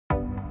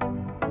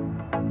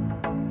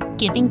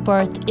Giving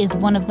birth is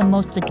one of the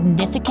most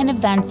significant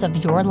events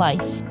of your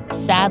life.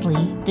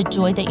 Sadly, the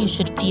joy that you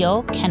should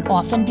feel can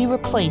often be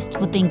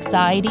replaced with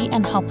anxiety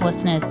and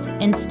helplessness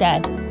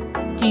instead.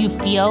 Do you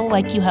feel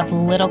like you have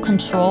little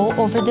control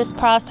over this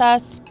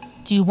process?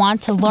 Do you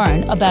want to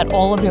learn about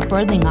all of your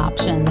birthing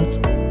options?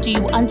 Do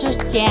you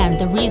understand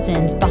the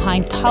reasons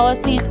behind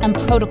policies and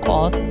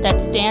protocols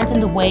that stand in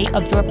the way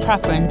of your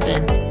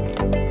preferences?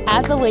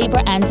 As a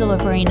labor and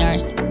delivery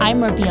nurse,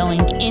 I'm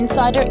revealing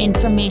insider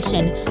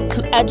information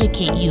to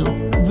educate you,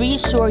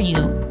 reassure you,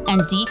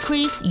 and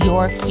decrease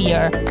your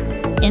fear.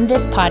 In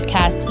this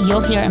podcast,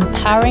 you'll hear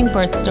empowering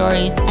birth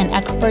stories and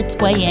experts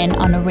weigh in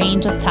on a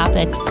range of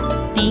topics.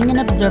 Being an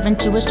observant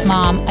Jewish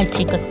mom, I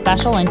take a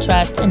special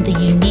interest in the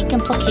unique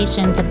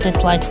implications of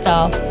this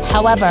lifestyle.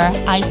 However,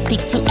 I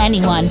speak to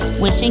anyone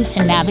wishing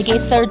to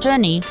navigate their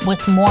journey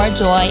with more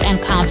joy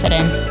and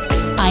confidence.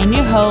 I'm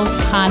your host,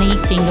 Hani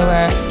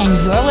Fingerer,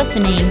 and you're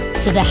listening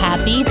to the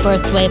Happy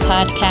Birthway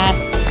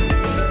Podcast.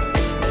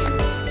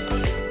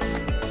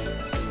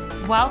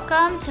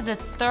 Welcome to the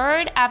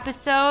third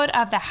episode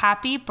of the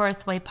Happy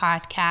Birthway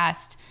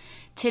Podcast.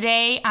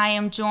 Today, I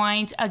am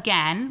joined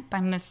again by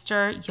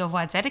Mr.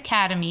 Yoledet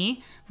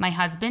Academy, my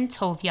husband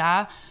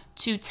Tovia,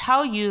 to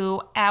tell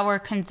you our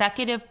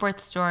consecutive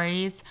birth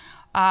stories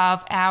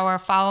of our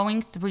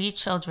following 3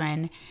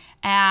 children.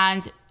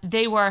 And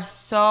they were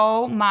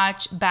so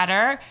much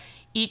better,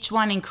 each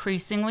one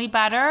increasingly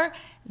better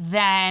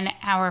than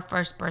our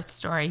first birth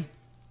story.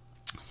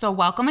 So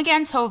welcome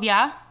again,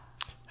 Tovia.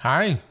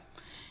 Hi.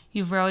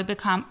 You've really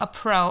become a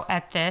pro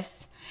at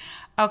this.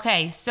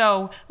 Okay,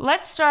 so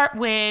let's start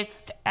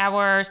with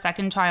our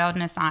second child,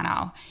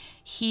 Nisano.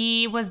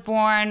 He was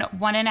born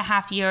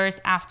 1.5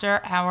 years after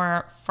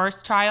our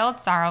first child,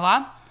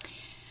 Sarla.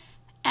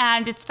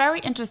 And it's very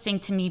interesting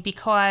to me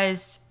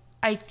because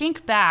I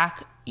think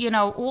back,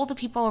 all the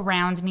people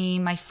around me,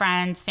 my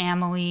friends,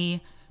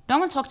 family, no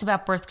one talked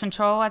about birth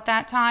control at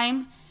that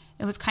time.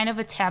 It was kind of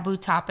a taboo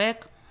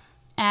topic.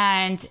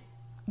 And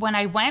when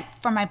I went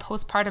for my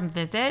postpartum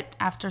visit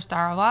after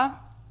Sarla,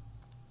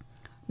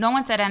 no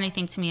one said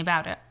anything to me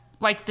about it.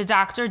 Like, the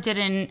doctor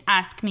didn't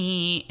ask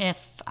me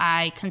if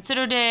I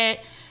considered it.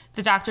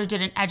 The doctor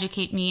didn't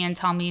educate me and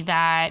tell me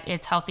that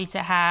it's healthy to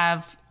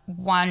have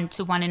 1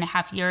 to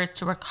 1.5 years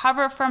to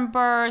recover from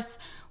birth,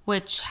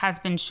 which has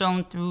been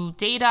shown through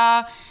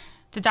data.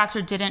 The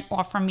doctor didn't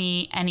offer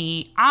me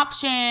any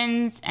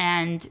options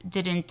and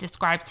didn't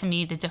describe to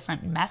me the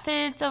different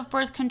methods of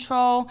birth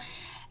control.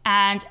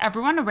 And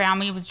everyone around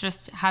me was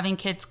just having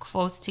kids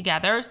close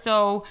together.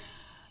 So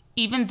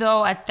even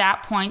though at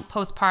that point,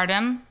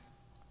 postpartum,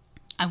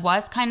 I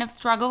was kind of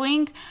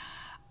struggling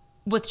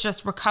with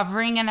just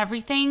recovering and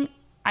everything,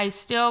 I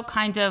still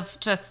kind of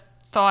just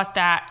thought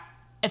that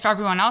if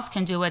everyone else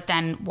can do it,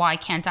 then why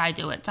can't I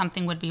do it?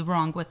 Something would be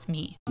wrong with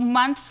me.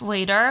 Months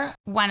later,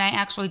 when I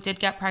actually did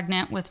get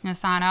pregnant with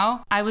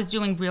Nisano, I was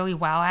doing really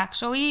well,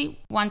 actually.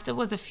 Once it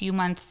was a few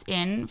months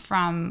in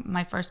from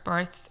my first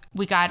birth,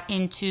 we got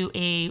into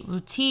a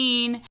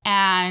routine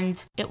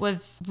and it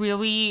was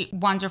really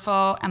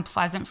wonderful and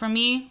pleasant for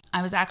me.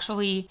 I was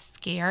actually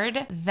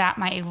scared that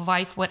my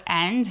life would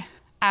end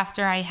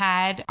after I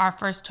had our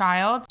first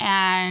child,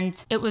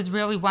 and it was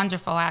really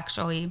wonderful,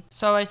 actually.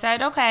 So I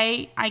said,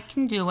 okay, I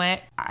can do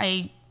it.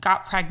 I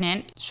got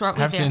pregnant shortly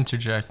I have to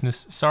interject.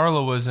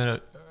 Sarla was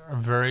a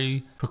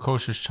very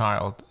precocious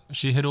child.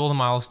 She hit all the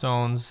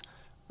milestones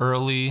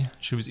early.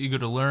 She was eager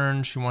to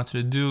learn. She wanted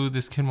to do.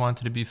 This kid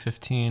wanted to be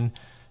 15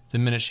 the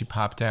minute she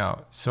popped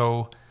out.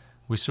 So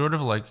we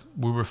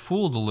were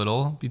fooled a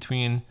little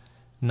between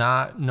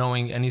not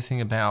knowing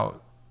anything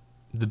about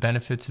the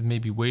benefits of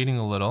maybe waiting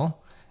a little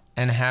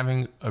and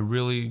having a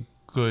really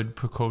good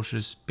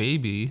precocious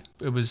baby.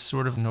 It was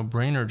sort of a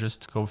no-brainer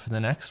just to go for the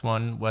next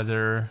one,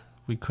 whether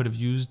we could have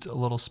used a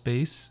little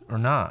space or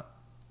not.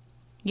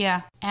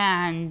 Yeah,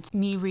 and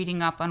me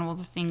reading up on all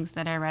the things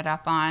that I read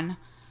up on,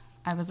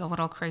 I was a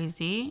little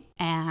crazy,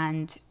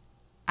 and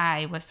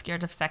I was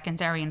scared of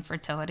secondary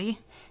infertility.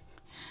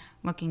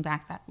 Looking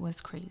back, that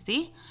was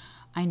crazy.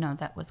 I know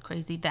that was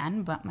crazy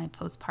then, but my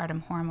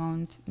postpartum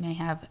hormones may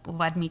have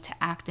led me to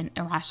act in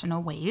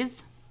irrational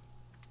ways.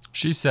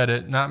 She said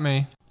it, not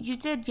me. You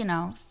did,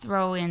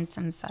 throw in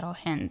some subtle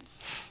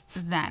hints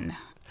then.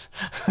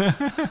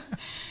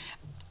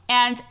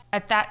 And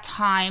at that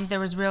time,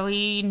 there was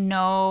really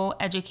no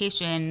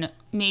education.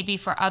 Maybe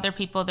for other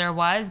people there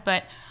was,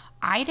 but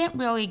I didn't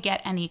really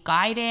get any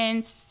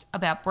guidance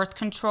about birth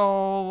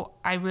control.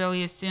 I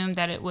really assumed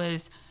that it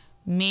was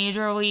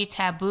majorly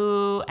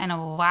taboo and a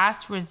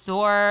last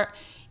resort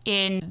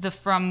in the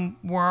frum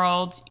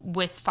world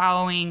with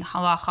following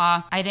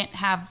halacha. I didn't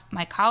have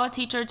my kala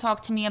teacher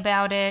talk to me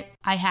about it.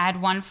 I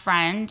had one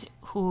friend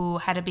who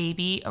had a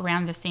baby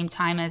around the same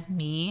time as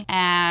me,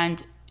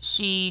 and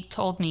she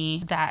told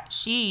me that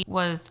she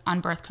was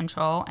on birth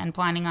control and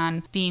planning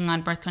on being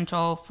on birth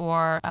control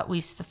for at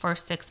least the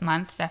first 6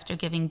 months after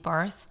giving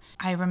birth.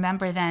 I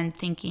remember then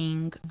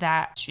thinking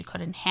that she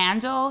couldn't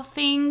handle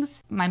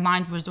things. My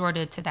mind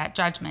resorted to that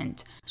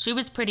judgment. She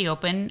was pretty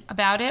open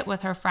about it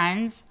with her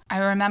friends. I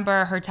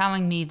remember her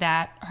telling me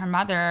that her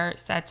mother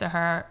said to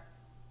her,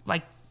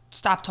 like,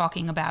 stop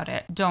talking about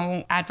it.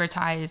 Don't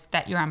advertise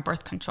that you're on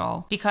birth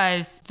control.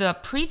 Because the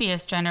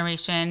previous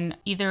generation,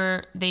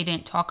 either they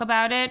didn't talk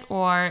about it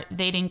or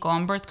they didn't go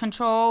on birth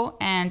control,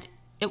 and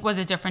it was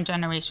a different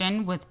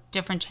generation with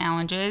different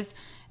challenges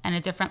and a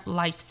different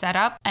life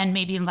setup and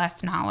maybe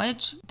less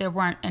knowledge. There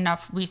weren't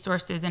enough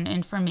resources and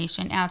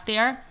information out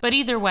there. But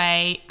either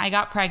way, I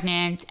got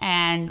pregnant,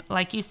 and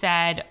like you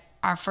said,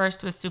 our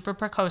first was super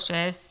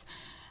precocious.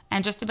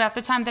 And just about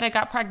the time that I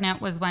got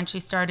pregnant was when she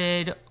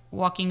started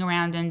walking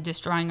around and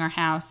destroying our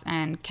house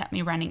and kept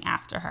me running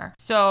after her.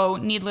 So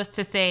needless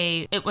to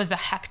say, it was a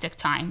hectic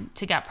time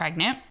to get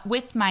pregnant.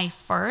 With my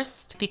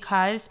first,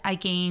 because I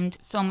gained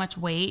so much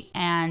weight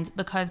and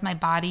because my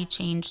body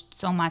changed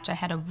so much, I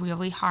had a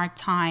really hard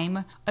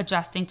time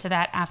adjusting to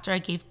that after I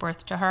gave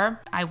birth to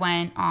her. I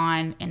went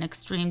on an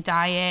extreme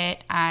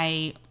diet.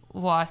 I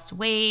lost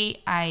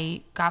weight.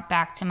 I got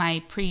back to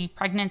my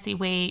pre-pregnancy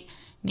weight,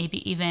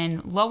 maybe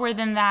even lower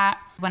than that.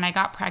 When I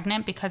got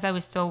pregnant, because I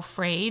was so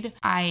afraid,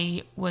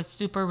 I was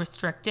super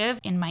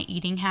restrictive in my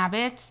eating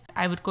habits.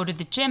 I would go to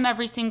the gym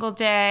every single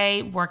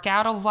day, work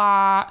out a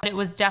lot. It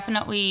was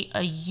definitely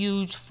a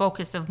huge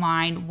focus of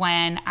mine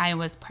when I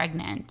was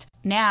pregnant.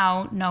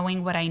 Now,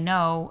 knowing what I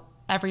know,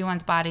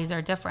 everyone's bodies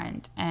are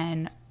different,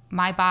 and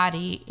my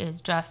body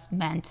is just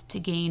meant to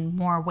gain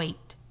more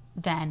weight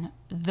than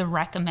the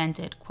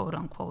recommended quote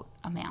unquote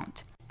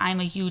amount. I'm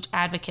a huge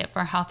advocate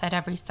for health at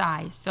every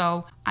size,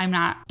 so I'm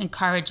not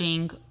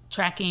encouraging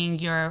tracking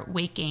your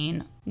weight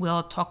gain.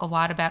 We'll talk a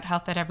lot about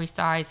health at every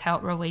size, how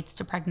it relates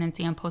to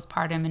pregnancy and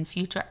postpartum in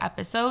future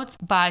episodes.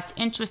 But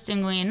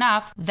interestingly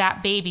enough,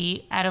 that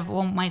baby out of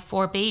all my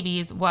 4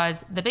 babies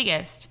was the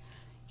biggest.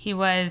 He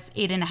was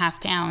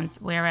 8.5 pounds,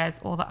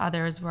 whereas all the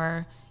others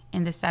were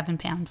in the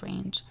 7-pound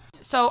range.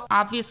 So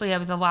obviously I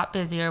was a lot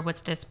busier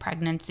with this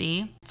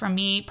pregnancy. For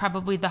me,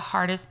 probably the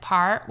hardest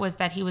part was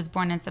that he was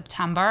born in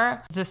September.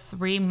 The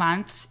 3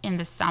 months in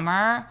the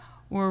summer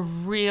were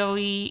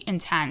really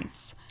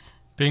intense.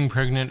 Being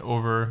pregnant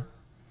over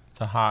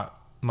the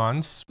hot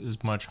months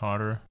is much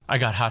harder. I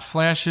got hot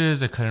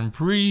flashes. I couldn't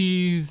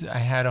breathe. I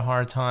had a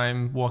hard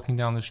time walking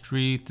down the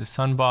street. The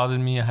sun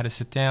bothered me. I had to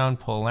sit down,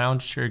 pull a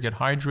lounge chair, get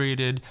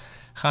hydrated.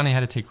 Khani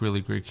had to take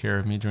really great care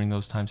of me during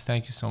those times.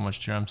 Thank you so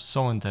much, dear. I'm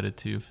so indebted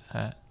to you for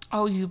that.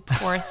 Oh, you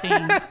poor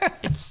thing.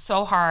 It's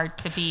so hard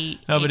to be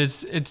but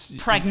it's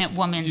pregnant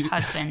woman's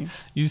husband.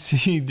 You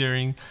see,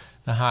 during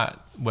the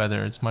hot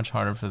weather, it's much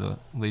harder for the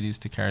ladies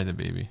to carry the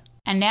baby.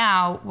 And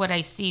now what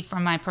I see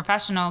from my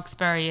professional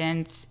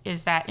experience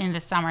is that in the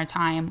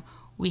summertime,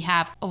 we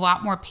have a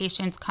lot more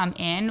patients come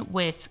in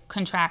with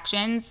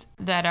contractions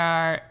that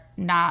are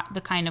not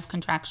the kind of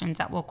contractions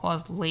that will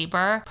cause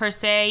labor per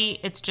se.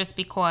 It's just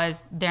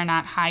because they're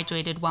not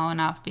hydrated well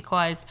enough,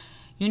 because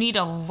you need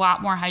a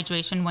lot more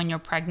hydration when you're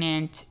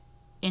pregnant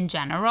in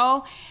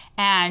general.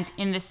 And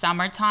in the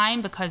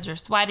summertime, because you're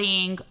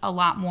sweating a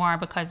lot more,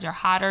 because you're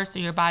hotter, so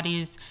your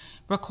body's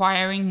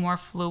requiring more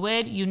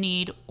fluid, you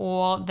need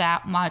all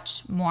that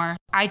much more.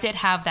 I did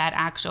have that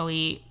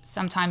actually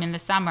sometime in the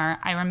summer.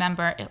 I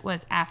remember it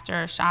was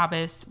after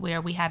Shabbos where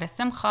we had a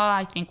simcha.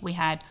 I think we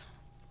had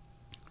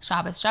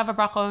Shabbos Sheva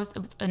Brachos. It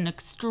was an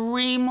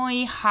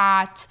extremely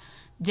hot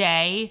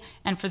day.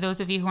 And for those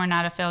of you who are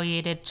not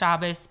affiliated,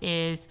 Shabbos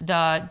is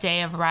the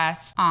day of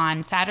rest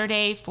on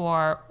Saturday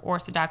for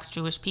Orthodox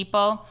Jewish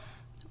people.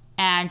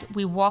 And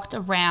we walked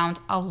around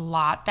a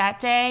lot that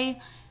day,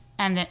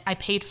 and then I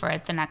paid for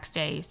it the next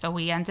day. So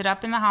we ended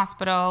up in the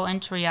hospital in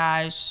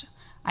triage.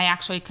 I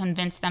actually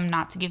convinced them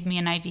not to give me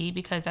an IV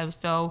because I was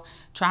so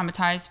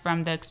traumatized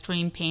from the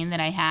extreme pain that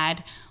I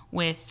had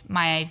with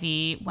my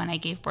IV when I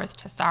gave birth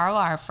to Sarla,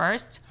 our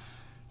first.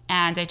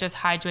 And I just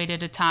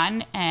hydrated a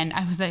ton, and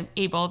I was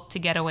able to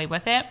get away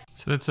with it.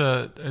 So that's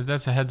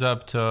a heads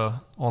up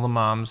to all the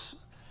moms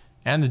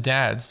and the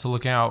dads to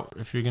look out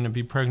if you're going to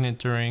be pregnant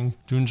during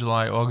June,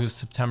 July, August,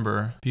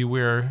 September.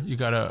 Beware, you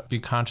got to be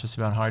conscious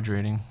about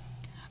hydrating.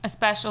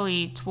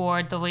 Especially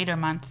toward the later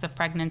months of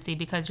pregnancy,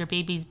 because your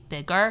baby's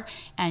bigger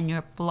and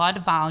your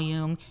blood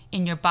volume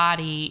in your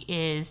body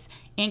is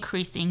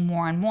increasing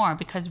more and more.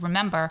 Because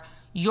remember,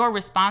 you're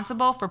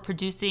responsible for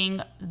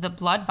producing the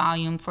blood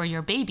volume for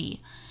your baby.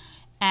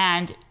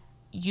 And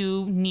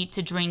you need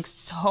to drink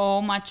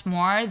so much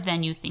more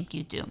than you think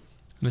you do.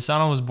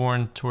 Misano was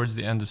born towards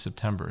the end of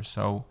September,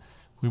 so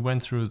we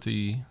went through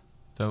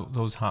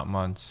those hot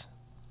months.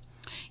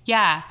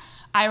 Yeah,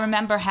 I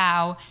remember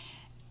how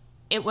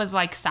it was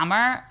like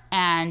summer,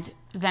 and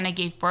then I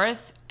gave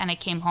birth, and I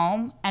came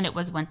home, and it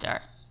was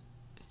winter.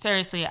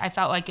 Seriously, I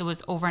felt like it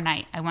was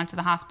overnight. I went to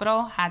the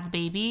hospital, had the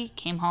baby,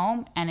 came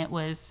home, and it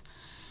was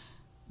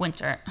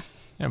winter.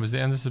 Yeah, it was the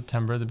end of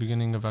September, the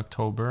beginning of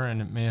October,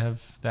 and it may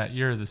have, that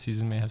year, the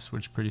season may have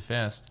switched pretty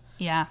fast.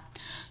 Yeah.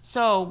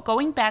 So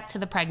going back to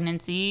the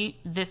pregnancy,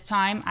 this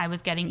time I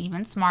was getting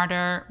even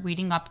smarter,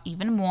 reading up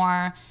even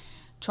more,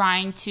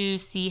 trying to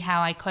see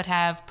how I could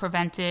have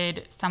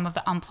prevented some of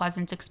the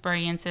unpleasant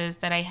experiences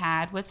that I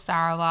had with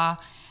Sarla.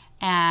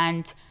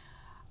 And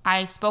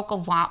I spoke a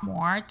lot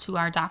more to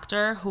our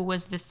doctor, who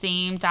was the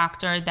same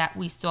doctor that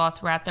we saw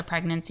throughout the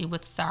pregnancy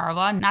with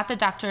Sarla. Not the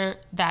doctor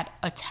that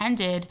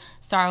attended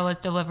Sarla's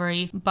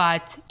delivery,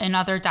 but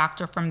another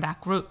doctor from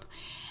that group.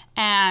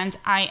 And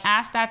I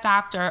asked that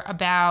doctor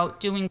about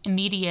doing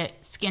immediate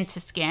skin to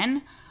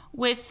skin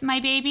with my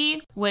baby,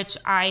 which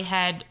I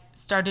had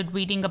started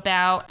reading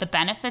about the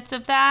benefits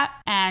of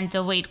that, and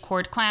delayed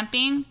cord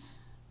clamping.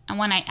 And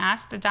when I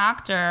asked the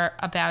doctor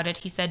about it,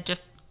 he said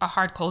just a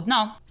hard cold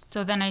no.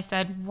 So then I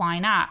said, why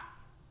not?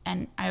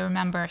 And I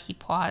remember he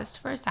paused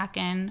for a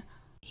second.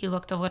 He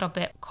looked a little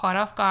bit caught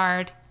off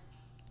guard.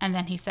 And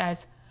then he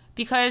says,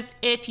 because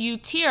if you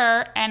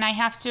tear and I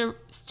have to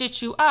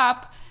stitch you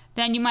up,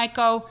 then you might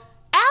go,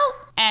 ow,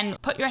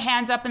 and put your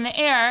hands up in the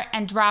air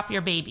and drop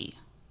your baby.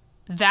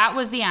 That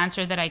was the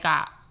answer that I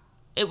got.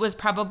 It was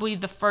probably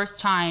the first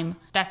time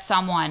that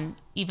someone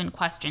even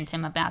questioned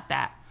him about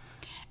that.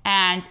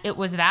 And it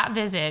was that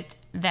visit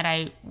that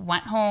I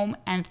went home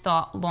and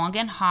thought long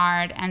and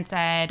hard and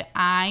said,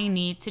 I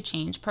need to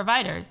change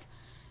providers.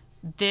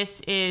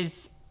 This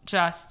is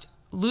just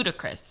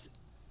ludicrous.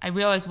 I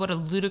realized what a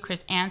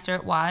ludicrous answer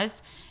it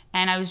was.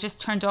 And I was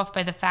just turned off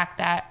by the fact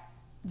that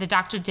the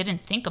doctor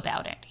didn't think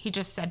about it. He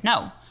just said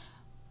no,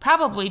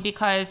 probably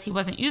because he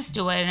wasn't used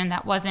to it and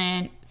that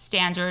wasn't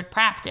standard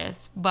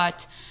practice.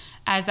 But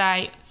as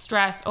I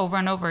stress over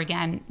and over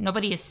again,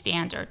 nobody is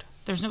standard.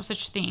 There's no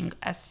such thing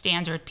as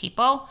standard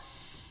people.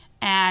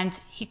 And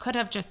he could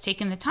have just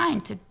taken the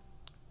time to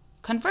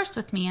converse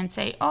with me and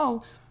say,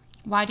 oh,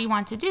 why do you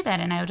want to do that?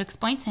 And I would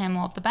explain to him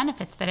all of the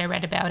benefits that I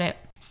read about it.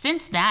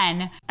 Since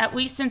then, at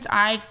least since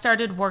I've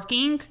started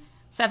working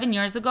 7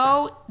 years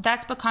ago,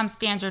 that's become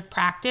standard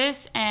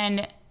practice.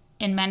 And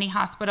in many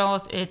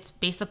hospitals, it's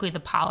basically the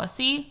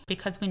policy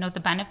because we know the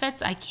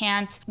benefits. I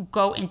can't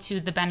go into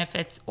the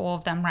benefits, all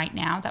of them right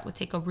now. That would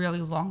take a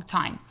really long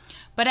time.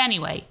 But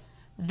anyway,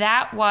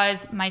 that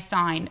was my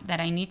sign that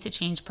I need to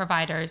change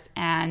providers.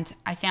 And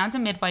I found a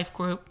midwife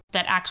group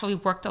that actually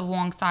worked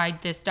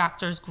alongside this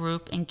doctor's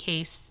group in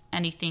case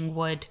anything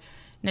would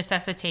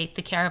necessitate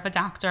the care of a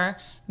doctor.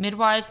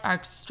 Midwives are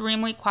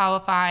extremely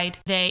qualified.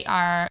 They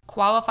are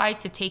qualified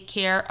to take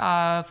care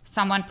of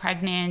someone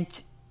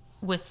pregnant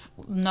with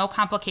no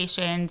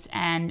complications,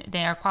 and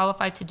they are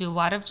qualified to do a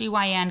lot of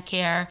GYN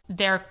care.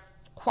 They're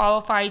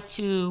qualified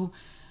to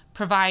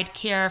provide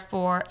care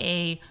for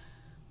a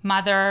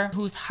mother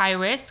who's high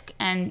risk,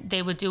 and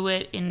they would do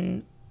it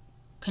in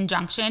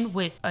conjunction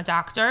with a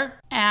doctor.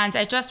 And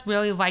I just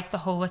really like the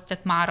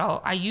holistic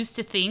model. I used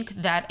to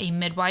think that a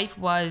midwife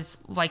was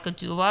like a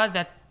doula,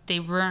 that they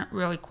weren't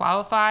really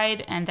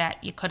qualified and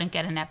that you couldn't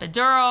get an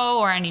epidural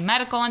or any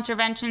medical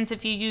interventions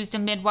if you used a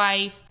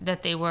midwife,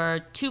 that they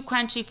were too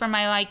crunchy for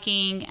my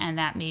liking, and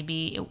that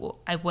maybe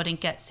I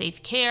wouldn't get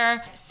safe care.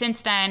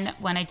 Since then,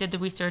 when I did the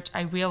research,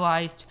 I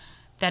realized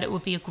that it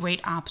would be a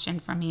great option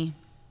for me.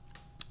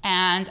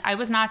 And I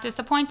was not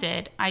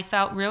disappointed. I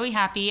felt really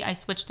happy. I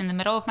switched in the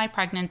middle of my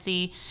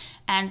pregnancy.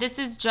 And this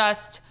is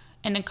just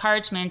an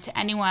encouragement to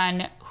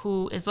anyone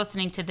who is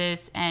listening to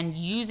this and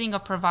using a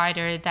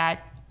provider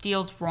that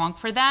feels wrong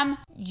for them.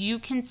 You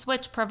can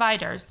switch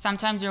providers.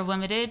 Sometimes you're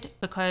limited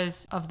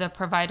because of the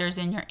providers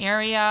in your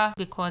area,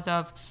 because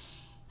of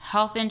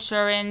health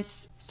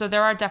insurance. So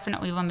there are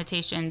definitely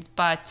limitations,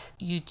 but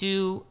you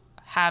do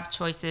have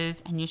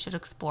choices and you should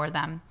explore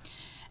them.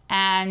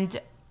 And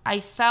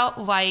I felt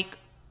like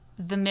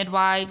the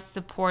midwives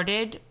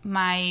supported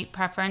my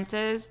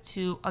preferences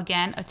to,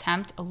 again,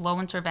 attempt a low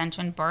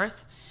intervention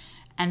birth.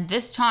 And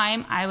this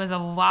time I was a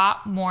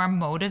lot more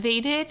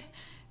motivated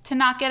to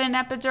not get an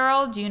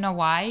epidural. Do you know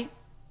why?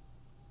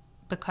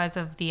 Because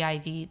of the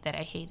IV that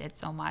I hated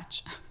so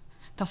much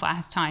the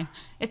last time.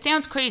 It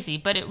sounds crazy,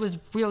 but it was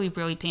really,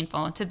 really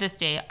painful. And to this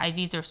day,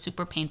 IVs are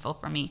super painful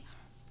for me.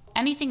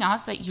 Anything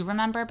else that you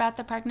remember about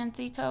the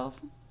pregnancy, Tove?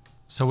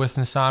 So with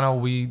Nisano,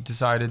 we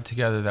decided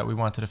together that we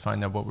wanted to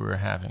find out what we were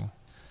having.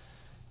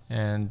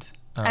 And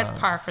as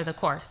par for the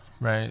course.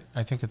 Right.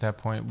 I think at that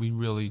point, we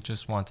really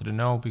just wanted to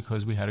know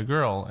because we had a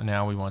girl, and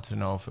now we wanted to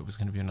know if it was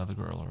going to be another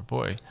girl or a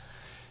boy.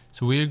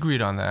 So we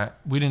agreed on that.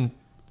 We didn't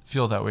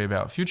feel that way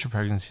about future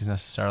pregnancies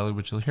necessarily,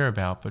 which you'll hear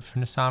about. But for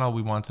Nisano,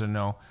 we wanted to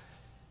know.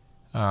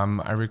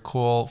 I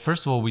recall,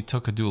 first of all, we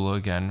took a doula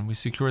again. We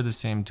secured the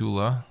same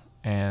doula.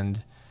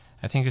 And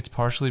I think it's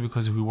partially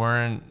because we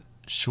weren't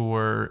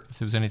sure if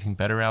there was anything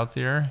better out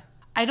there.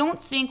 I don't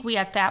think we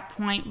at that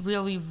point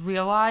really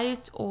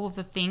realized all of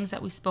the things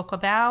that we spoke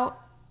about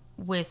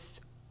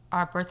with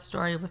our birth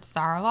story with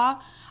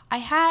Sarla. I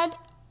had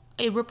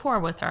a rapport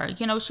with her.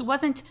 You know, she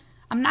wasn't,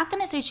 I'm not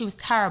going to say she was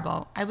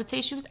terrible. I would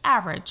say she was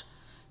average.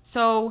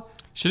 So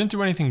she didn't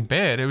do anything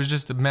bad. It was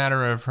just a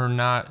matter of her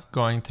not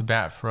going to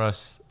bat for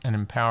us and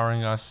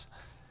empowering us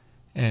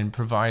and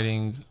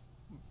providing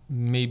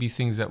maybe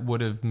things that would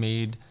have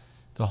made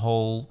the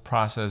whole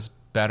process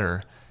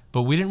better.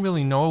 but we didn't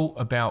really know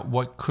about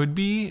what could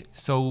be.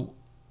 So,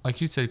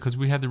 like you said, because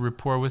we had the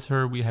rapport with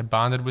her, we had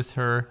bonded with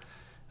her.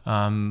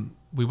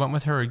 We went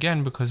with her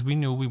again because we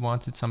knew we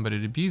wanted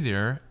somebody to be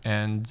there,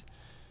 and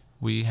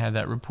we had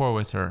that rapport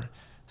with her.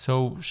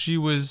 So she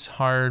was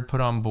hired,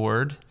 put on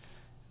board,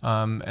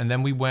 and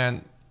then we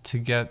went to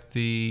get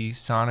the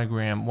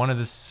sonogram, one of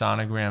the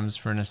sonograms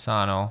for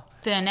Nisano.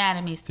 The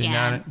anatomy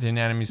scan. The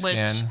anatomy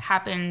scan. Which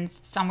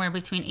happens somewhere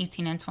between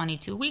 18 and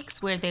 22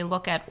 weeks, where they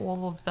look at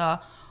all of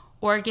the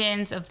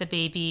organs of the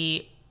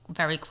baby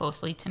very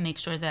closely to make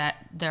sure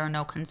that there are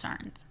no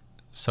concerns.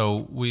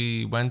 So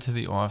we went to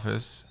the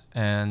office,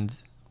 and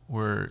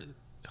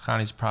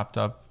Khani's propped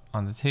up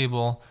on the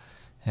table,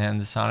 and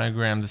the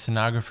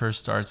sonographer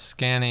starts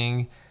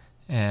scanning,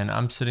 and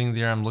I'm sitting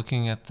there, I'm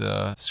looking at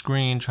the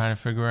screen, trying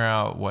to figure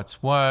out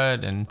what's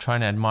what, and trying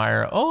to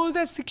admire, oh,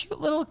 that's the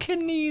cute little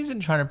kidneys, and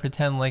trying to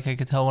pretend like I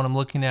could tell what I'm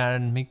looking at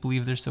and make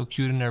believe they're so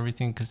cute and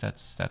everything, because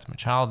that's my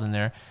child in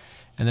there.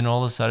 And then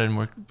all of a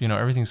sudden,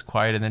 everything's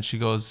quiet, and then she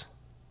goes,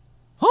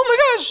 oh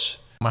my gosh!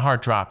 My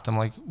heart dropped. I'm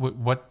like,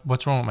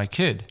 what's wrong with my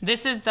kid?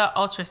 This is the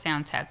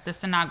ultrasound tech, the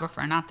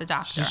sonographer, not the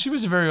doctor. She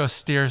was a very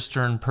austere,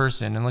 stern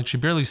person, and she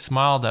barely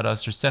smiled at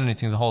us or said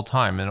anything the whole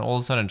time. And all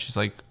of a sudden, she's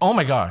like, oh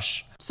my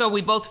gosh. So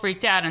we both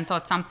freaked out and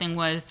thought something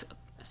was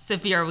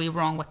severely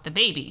wrong with the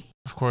baby.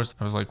 Of course,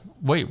 I was like,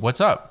 wait, what's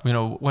up?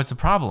 What's the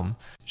problem?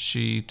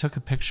 She took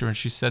a picture and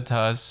she said to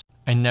us,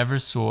 I never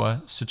saw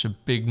such a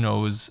big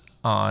nose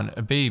on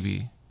a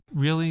baby.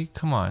 Really?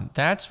 Come on.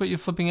 That's what you're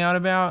flipping out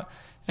about?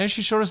 And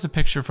she showed us the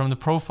picture from the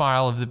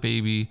profile of the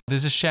baby.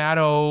 There's a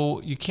shadow.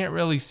 You can't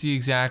really see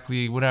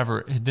exactly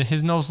whatever.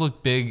 His nose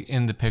looked big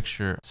in the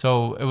picture.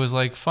 So it was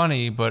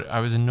funny, but I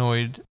was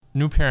annoyed.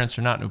 New parents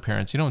or not new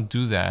parents, you don't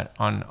do that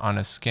on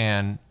a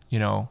scan,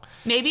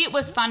 Maybe it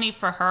was funny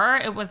for her.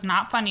 It was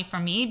not funny for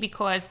me,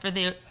 because for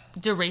the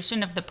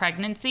duration of the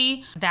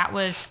pregnancy, that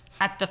was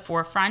at the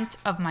forefront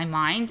of my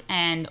mind.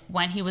 And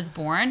when he was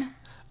born,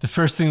 the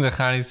first thing that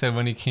Khani said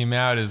when he came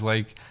out is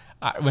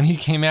when he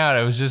came out,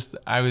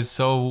 I was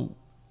so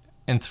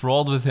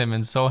enthralled with him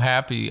and so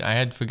happy. I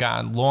had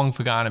long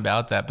forgotten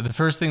about that. But the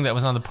first thing that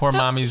was on the poor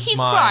mommy's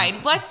mind.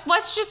 He cried.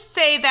 Let's just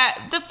say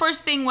that the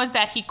first thing was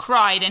that he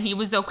cried and he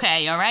was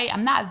okay, all right?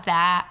 I'm not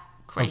that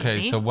crazy.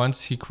 Okay, so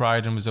once he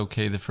cried and was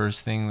okay, the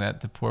first thing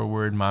that the poor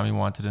word mommy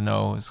wanted to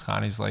know is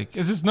Khani's like,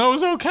 is his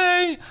nose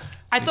okay?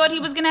 I thought he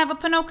was going to have a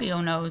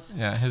Pinocchio nose.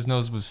 Yeah, his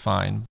nose was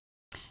fine.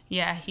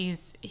 Yeah,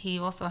 he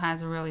also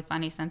has a really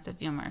funny sense of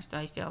humor, so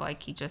I feel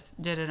like he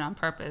just did it on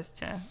purpose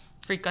to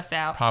freak us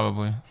out.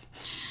 Probably.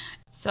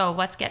 So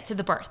let's get to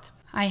the birth.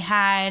 I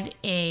had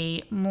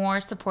a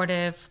more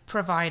supportive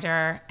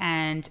provider,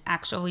 and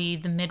actually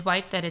the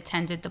midwife that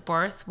attended the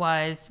birth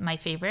was my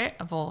favorite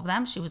of all of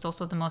them. She was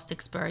also the most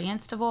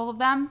experienced of all of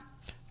them.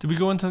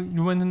 You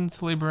went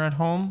into labor at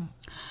home?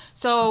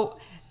 So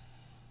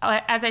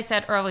as I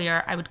said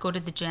earlier, I would go to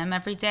the gym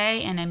every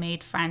day, and I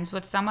made friends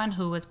with someone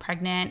who was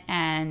pregnant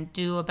and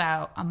due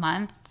about a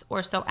month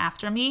or so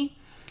after me.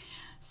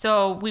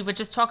 So we would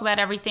just talk about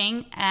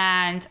everything.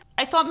 And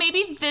I thought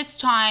maybe this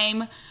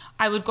time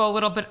I would go a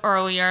little bit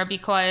earlier,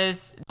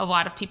 because a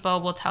lot of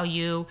people will tell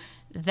you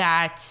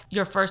that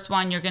your first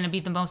one you're going to be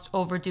the most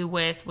overdue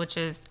with, which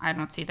is, I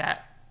don't see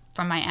that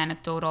from my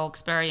anecdotal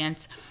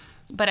experience.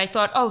 But I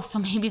thought, so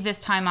maybe this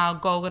time I'll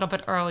go a little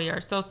bit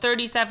earlier. So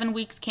 37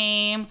 weeks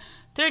came,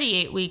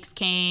 38 weeks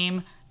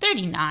came,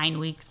 39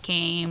 weeks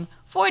came,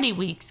 40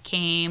 weeks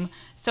came.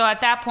 So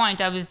at that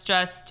point, I was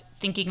just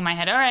thinking in my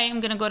head, all right, I'm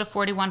going to go to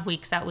 41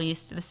 weeks at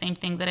least. The same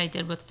thing that I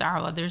did with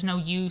Sarla. There's no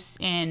use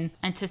in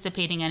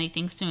anticipating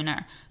anything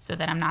sooner so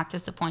that I'm not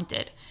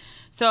disappointed.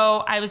 So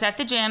I was at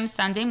the gym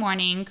Sunday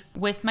morning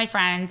with my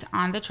friend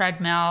on the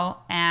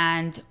treadmill.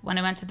 And when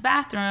I went to the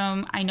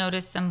bathroom, I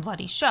noticed some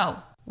bloody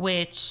show,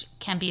 which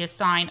can be a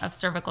sign of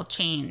cervical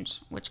change,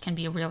 which can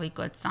be a really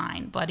good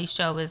sign. Bloody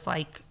show is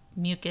like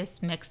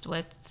mucus mixed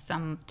with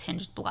some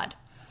tinged blood.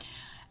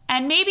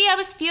 And maybe I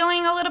was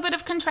feeling a little bit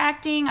of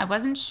contracting. I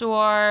wasn't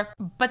sure.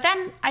 But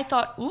then I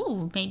thought,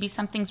 maybe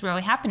something's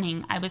really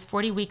happening. I was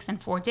 40 weeks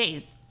and 4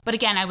 days. But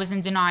again, I was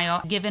in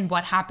denial given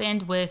what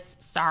happened with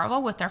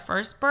Sarla, with our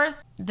first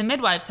birth. The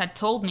midwives had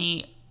told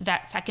me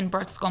that second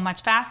births go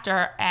much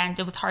faster, and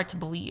it was hard to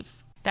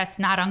believe. That's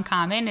not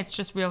uncommon. It's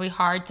just really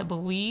hard to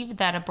believe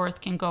that a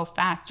birth can go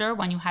faster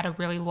when you had a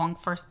really long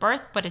first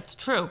birth, but it's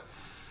true.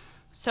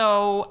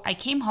 So I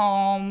came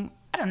home,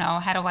 I don't know,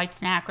 had a light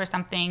snack or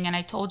something, and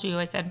I told you,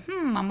 I said,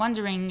 I'm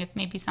wondering if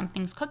maybe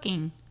something's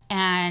cooking.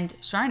 And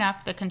sure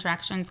enough, the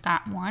contractions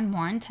got more and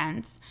more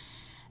intense.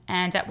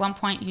 And at one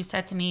point you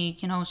said to me,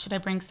 should I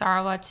bring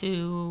Sarla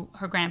to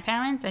her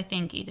grandparents? I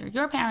think either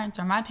your parents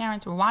or my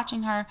parents were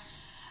watching her.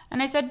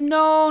 And I said,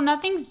 no,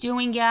 nothing's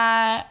doing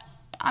yet.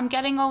 I'm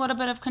getting a little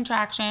bit of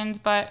contractions,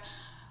 but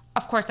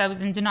of course I was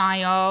in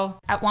denial.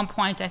 At one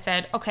point I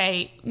said,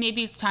 okay,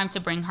 maybe it's time to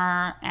bring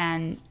her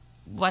and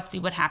let's see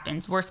what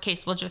happens. Worst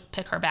case, we'll just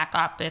pick her back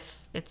up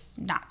if it's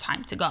not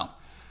time to go.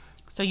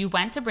 So you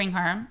went to bring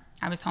her.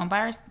 I was home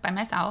by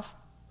myself.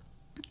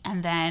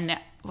 And then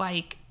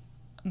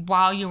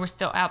while you were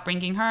still out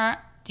bringing her,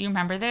 Do you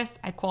remember this?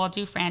 I called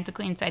you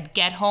frantically and said,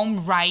 get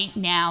home right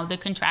now. The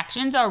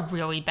contractions are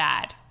really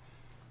bad.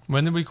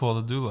 When did we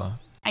call the doula?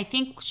 I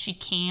think she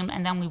came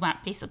and then we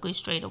went basically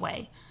straight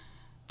away.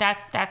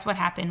 That's what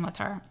happened with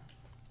her.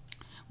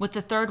 With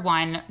the third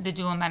one, the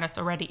doula met us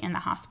already in the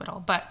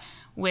hospital. But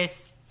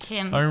with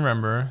him... I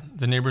remember.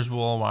 The neighbors were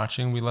all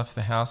watching. We left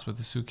the house with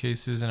the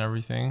suitcases and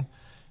everything.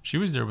 She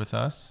was there with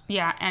us.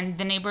 Yeah, and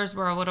the neighbors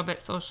were a little bit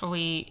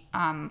socially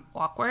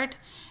awkward.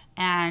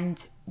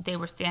 And they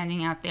were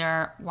standing out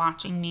there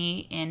watching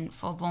me in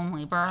full-blown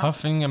labor.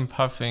 Huffing and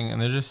puffing,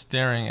 and they're just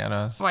staring at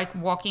us. Like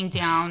walking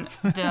down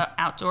the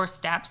outdoor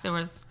steps. There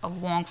was a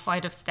long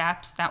flight of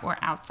steps that were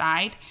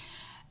outside.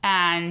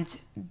 And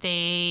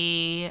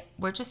they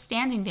were just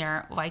standing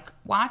there, like,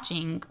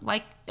 watching.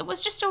 Like, it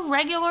was just a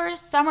regular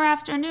summer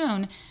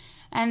afternoon.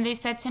 And they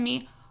said to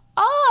me,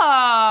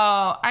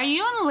 oh, are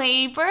you in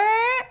labor?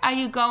 Are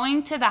you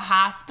going to the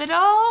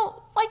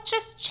hospital? Like,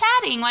 just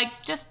chatting. Like,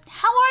 just,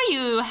 how are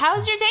you?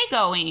 How's your day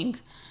going?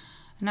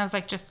 And I was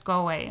like, just go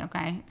away,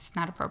 okay? It's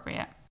not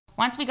appropriate.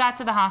 Once we got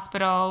to the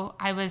hospital,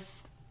 I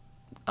was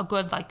a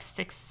good, like,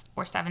 6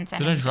 or 7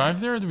 centimeters. Did I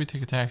drive there, or did we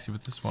take a taxi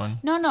with this one?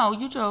 No,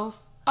 you drove.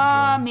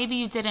 Maybe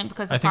you didn't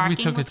because the I think we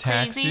parking took a was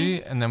taxi,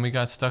 crazy. and then we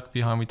got stuck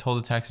behind. We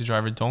told the taxi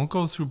driver, don't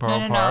go through Borough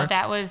No, Park.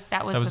 that was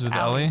with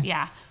Ellie?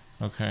 Yeah.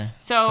 Okay.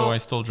 So I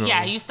still drove.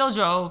 Yeah, you still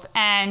drove.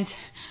 And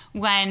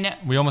when...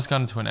 We almost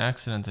got into an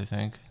accident, I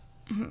think.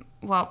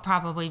 Well,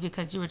 probably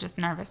because you were just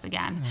nervous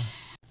again. Yeah.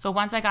 So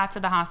once I got to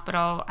the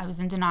hospital, I was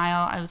in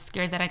denial. I was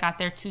scared that I got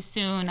there too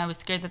soon. I was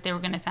scared that they were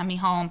going to send me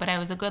home. But I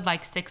was a good,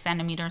 like, 6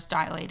 centimeters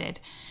dilated.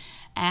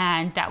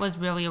 And that was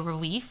really a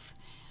relief.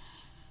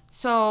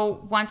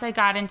 So once I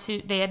got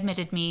into, they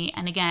admitted me.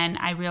 And again,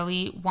 I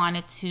really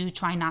wanted to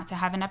try not to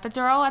have an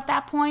epidural at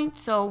that point.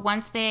 So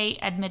once they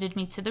admitted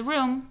me to the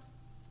room,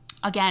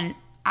 again,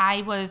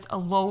 I was a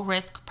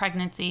low-risk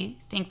pregnancy,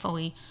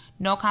 thankfully.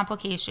 No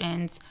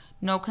complications,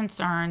 no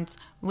concerns.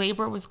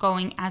 Labor was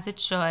going as it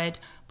should.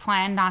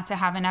 Planned not to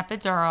have an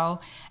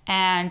epidural.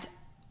 And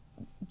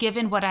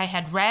given what I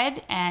had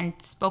read and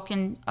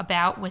spoken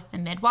about with the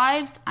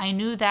midwives, I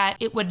knew that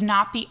it would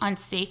not be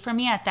unsafe for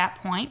me at that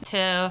point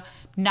to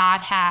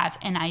not have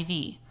an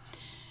IV.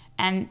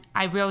 And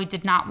I really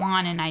did not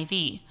want an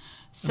IV.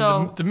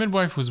 So the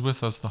midwife was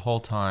with us the whole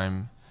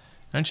time,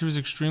 and she was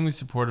extremely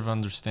supportive,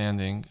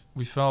 understanding.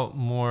 We felt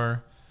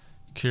more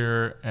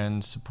care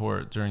and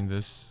support during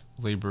this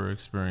labor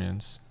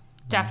experience.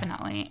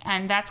 Definitely.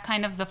 And that's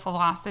kind of the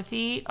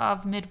philosophy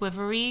of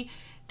midwifery.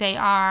 They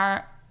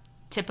are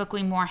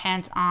typically more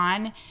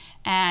hands-on,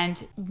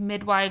 and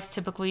midwives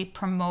typically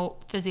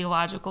promote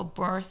physiological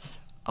birth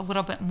a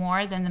little bit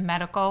more than the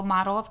medical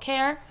model of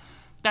care.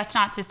 That's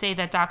not to say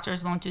that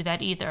doctors won't do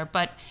that either,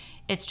 but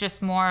it's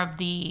just more of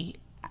the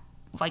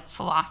like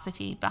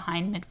philosophy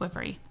behind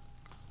midwifery.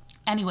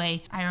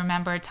 Anyway, I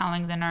remember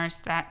telling the nurse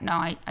that, no,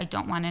 I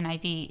don't want an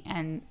IV.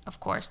 And of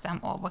course, them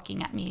all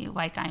looking at me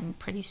like I'm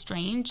pretty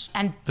strange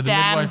and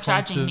them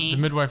judging me.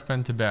 The midwife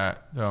went to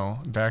bat, though,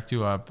 backed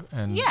you up.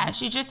 And yeah,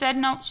 she just said,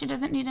 no, she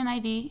doesn't need an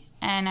IV.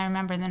 And I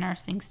remember the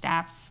nursing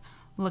staff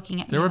looking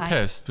at me. They were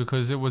pissed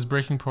because it was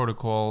breaking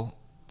protocol,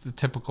 the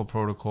typical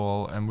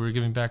protocol, and we were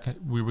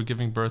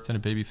giving birth in a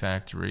baby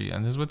factory.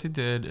 And this is what they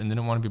did, and they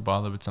didn't want to be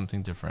bothered with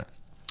something different.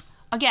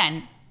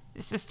 Again,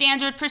 it's a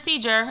standard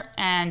procedure,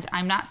 and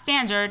I'm not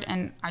standard,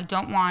 and I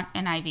don't want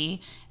an IV.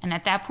 And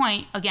at that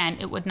point, again,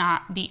 it would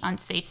not be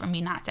unsafe for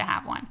me not to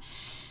have one.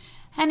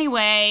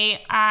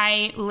 Anyway,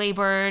 I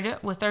labored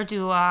with our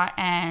doula,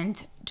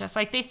 and just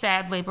like they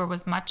said, labor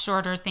was much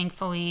shorter,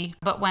 thankfully.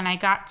 But when I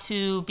got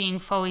to being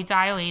fully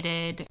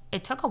dilated,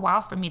 it took a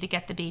while for me to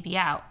get the baby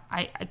out.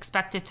 I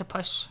expected to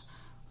push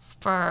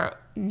for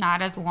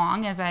not as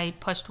long as I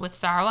pushed with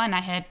Sarla, and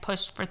I had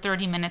pushed for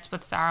 30 minutes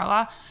with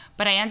Sarla,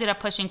 but I ended up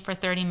pushing for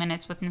 30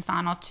 minutes with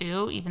Nisanel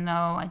too, even though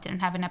I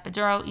didn't have an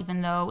epidural,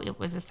 even though it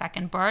was a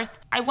second birth.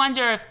 I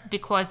wonder if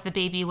because the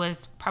baby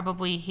was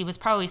probably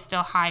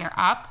still higher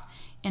up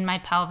in my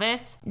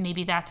pelvis,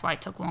 maybe that's why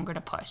it took longer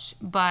to push,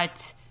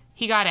 but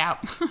he got out.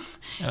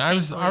 And I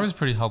was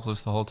pretty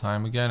helpless the whole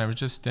time. Again, I was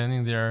just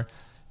standing there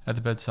at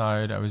the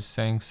bedside. I was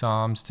saying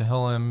Psalms to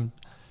Tehillim,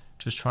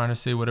 just trying to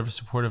say whatever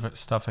supportive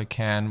stuff I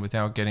can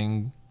without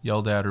getting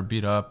yelled at or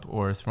beat up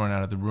or thrown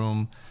out of the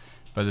room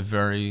by the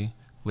very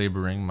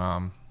laboring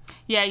mom.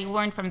 Yeah, you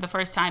learned from the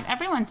first time.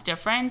 Everyone's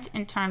different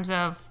in terms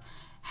of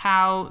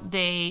how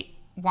they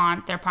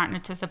want their partner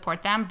to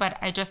support them, but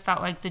I just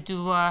felt like the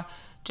doula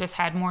just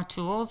had more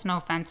tools. No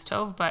offense,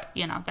 Tove, but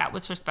that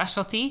was her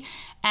specialty.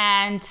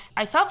 And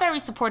I felt very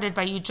supported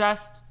by you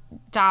just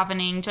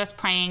davening, just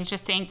praying,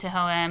 just saying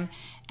Tehillim,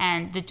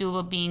 and the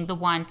doula being the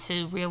one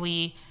to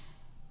really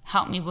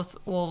help me with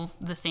all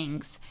the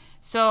things.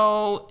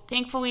 So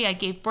thankfully, I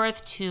gave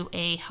birth to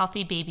a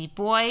healthy baby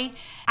boy.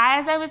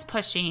 As I was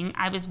pushing,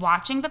 I was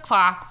watching the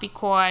clock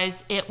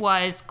because it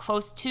was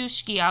close to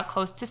Shkia,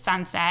 close to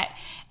sunset.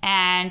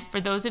 And for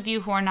those of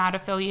you who are not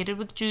affiliated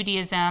with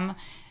Judaism,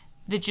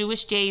 the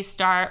Jewish days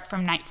start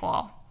from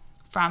nightfall,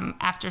 from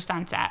after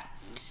sunset.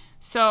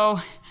 So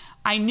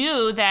I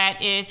knew that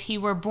if he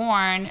were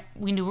born,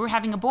 we knew we were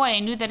having a boy, I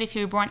knew that if he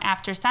were born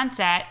after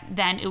sunset,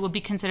 then it would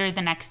be considered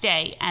the next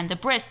day. And the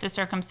bris, the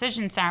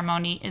circumcision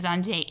ceremony, is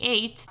on day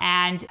 8,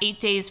 and 8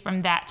 days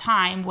from that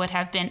time would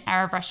have been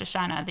Erev Rosh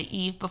Hashanah, the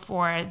eve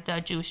before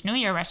the Jewish New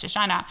Year, Rosh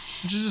Hashanah.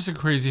 Which is just a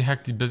crazy,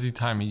 hectic, busy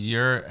time of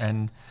year,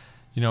 and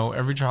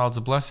every child's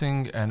a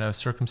blessing, and a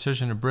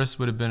circumcision, a bris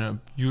would have been a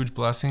huge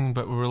blessing,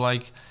 but we were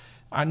like,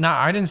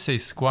 I didn't say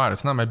squat.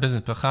 It's not my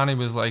business. But Chani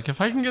was like, if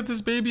I can get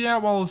this baby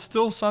out while it's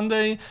still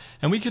Sunday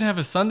and we could have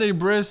a Sunday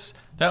bris,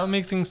 that would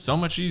make things so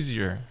much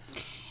easier.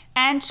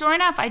 And sure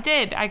enough, I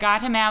did. I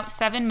got him out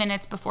 7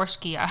 minutes before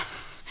Shkia.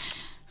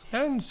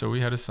 And so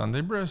we had a Sunday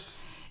bris.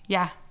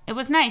 Yeah, it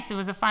was nice. It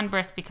was a fun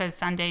bris because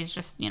Sundays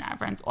just,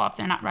 everyone's off.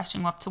 They're not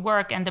rushing off to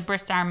work. And the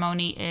bris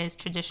ceremony is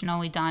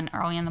traditionally done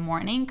early in the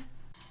morning.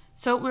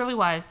 So it really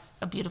was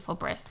a beautiful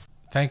bris.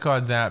 Thank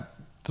God that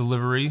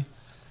delivery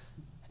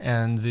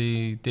and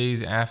the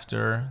days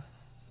after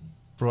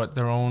brought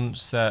their own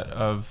set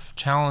of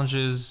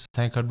challenges.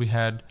 Thank God we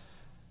had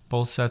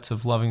both sets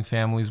of loving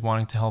families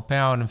wanting to help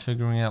out and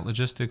figuring out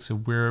logistics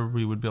of where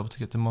we would be able to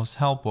get the most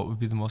help, what would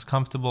be the most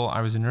comfortable. I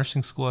was in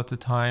nursing school at the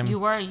time. You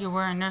were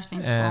in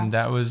nursing school. And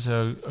that was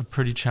a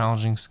pretty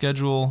challenging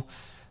schedule.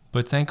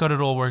 But thank God it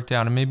all worked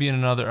out. And maybe in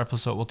another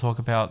episode we'll talk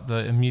about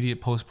the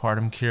immediate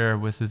postpartum care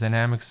with the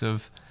dynamics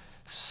of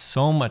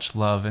so much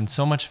love and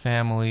so much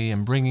family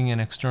and bringing in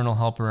external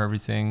help or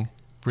everything.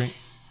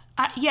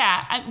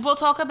 We'll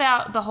talk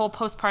about the whole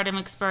postpartum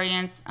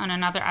experience on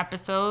another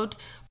episode.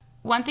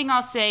 One thing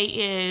I'll say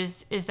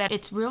is that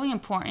it's really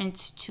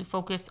important to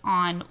focus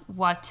on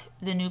what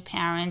the new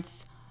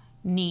parents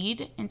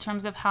need in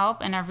terms of help,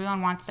 and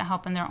everyone wants to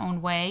help in their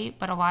own way,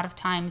 but a lot of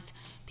times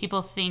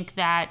people think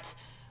that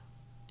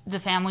the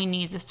family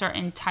needs a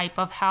certain type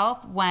of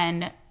help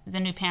when the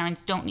new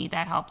parents don't need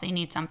that help. They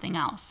need something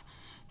else.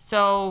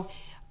 So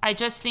I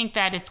just think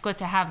that it's good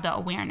to have the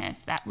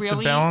awareness that really...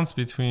 It's a balance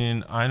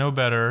between I know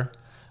better,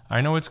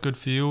 I know what's good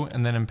for you,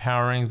 and then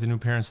empowering the new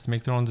parents to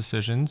make their own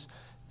decisions.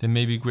 They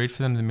may be great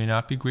for them, they may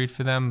not be great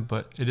for them,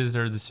 but it is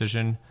their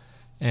decision.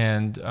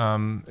 And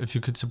if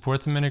you could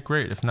support them in it,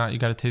 great. If not, you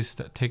got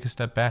to take a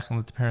step back and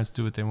let the parents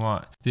do what they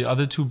want. The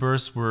other two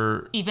births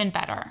were... Even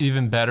better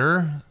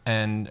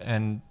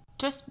and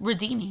just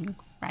redeeming,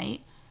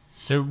 right?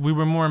 We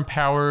were more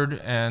empowered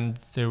and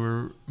they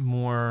were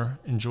more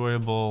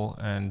enjoyable.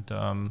 And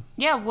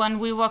when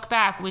we look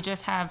back, we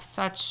just have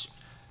such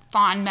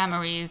fond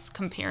memories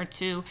compared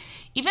to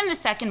even the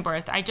second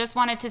birth. I just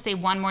wanted to say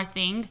one more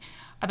thing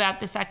about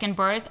the second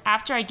birth.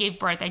 After I gave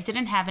birth, I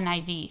didn't have an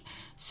IV.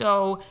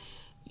 So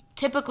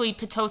typically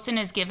Pitocin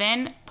is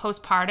given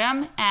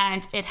postpartum,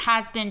 and it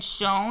has been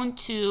shown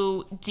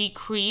to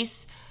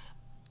decrease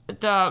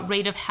the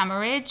rate of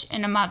hemorrhage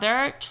in a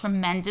mother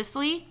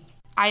tremendously.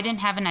 I didn't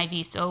have an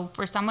IV, so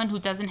for someone who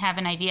doesn't have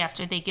an IV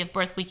after they give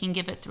birth, we can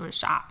give it through a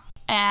shot.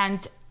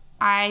 And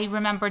I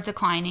remember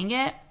declining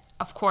it.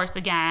 Of course,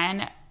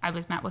 again, I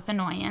was met with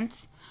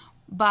annoyance.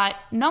 But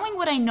knowing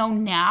what I know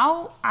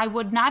now, I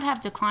would not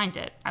have declined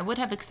it. I would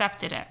have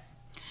accepted it.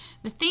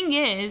 The thing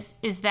is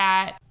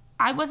that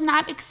I was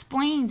not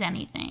explained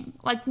anything.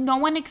 Like, no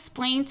one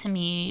explained to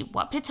me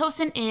what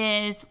Pitocin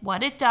is,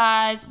 what it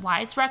does, why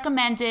it's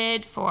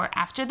recommended for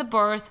after the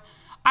birth.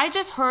 I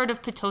just heard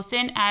of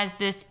Pitocin as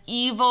this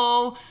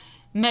evil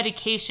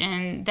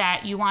medication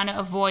that you want to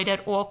avoid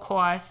at all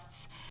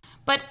costs.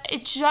 But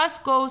it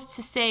just goes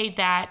to say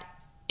that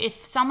if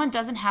someone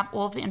doesn't have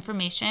all of the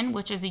information,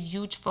 which is a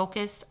huge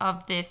focus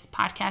of this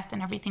podcast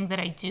and everything that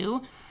I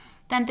do,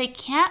 then they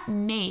can't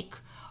make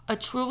a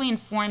truly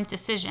informed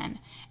decision.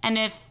 And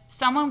if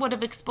someone would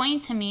have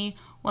explained to me,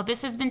 well,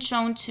 this has been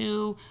shown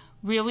to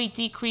really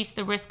decrease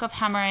the risk of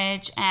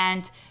hemorrhage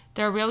and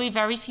there are really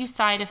very few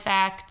side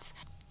effects,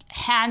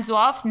 hands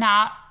off,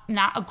 not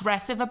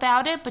aggressive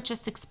about it, but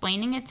just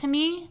explaining it to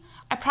me,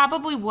 I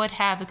probably would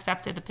have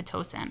accepted the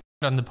Pitocin.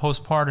 On the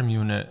postpartum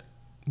unit,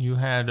 you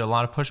had a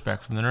lot of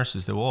pushback from the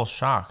nurses. They were all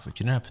shocked. Like,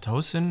 you didn't have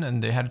Pitocin,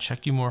 and they had to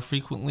check you more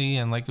frequently,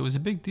 and like it was a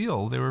big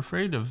deal. They were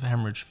afraid of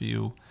hemorrhage for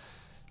you.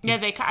 Yeah,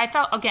 I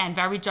felt, again,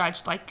 very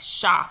judged, like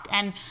shock.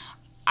 And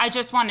I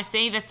just want to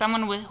say that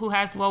someone who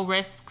has low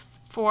risks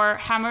for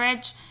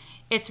hemorrhage,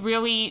 it's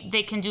really,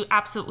 they can do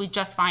absolutely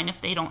just fine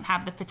if they don't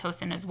have the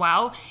Pitocin as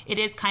well. It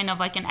is kind of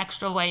like an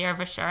extra layer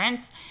of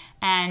assurance.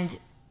 And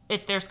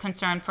if there's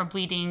concern for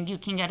bleeding, you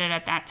can get it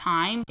at that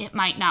time. It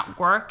might not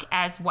work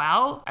as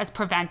well as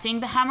preventing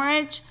the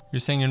hemorrhage. You're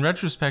saying in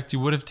retrospect, you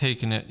would have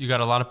taken it. You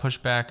got a lot of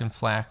pushback and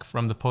flack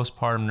from the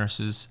postpartum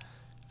nurses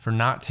for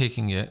not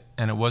taking it,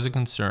 and it was a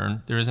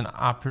concern. There is an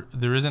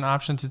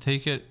option to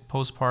take it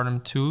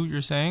postpartum too, you're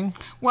saying?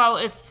 Well,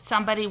 if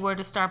somebody were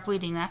to start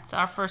bleeding, that's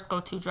our first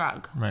go-to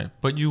drug. Right.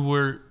 But you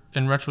were,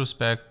 in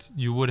retrospect,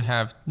 you would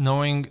have,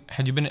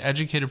 had you been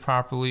educated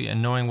properly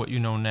and knowing what you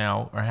know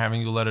now, or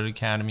having your Let It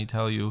Academy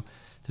tell you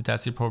that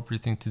that's the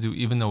appropriate thing to do,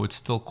 even though it's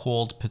still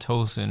called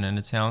Pitocin and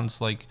it sounds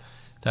like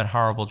that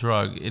horrible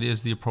drug, it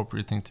is the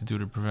appropriate thing to do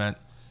to prevent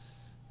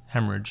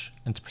hemorrhage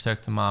and to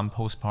protect the mom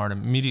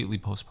postpartum, immediately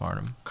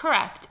postpartum.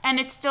 Correct. And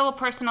it's still a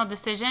personal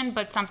decision,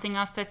 but something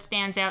else that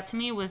stands out to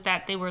me was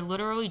that they were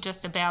literally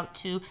just about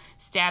to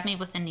stab me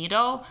with a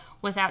needle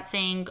without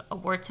saying a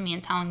word to me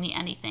and telling me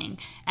anything.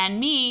 And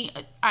me,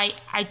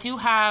 I do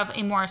have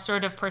a more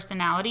assertive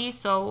personality,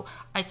 so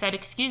I said,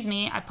 excuse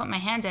me, I put my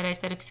hand out, I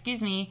said,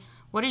 excuse me,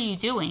 what are you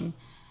doing?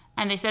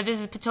 And they said,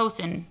 this is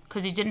Pitocin,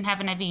 because you didn't have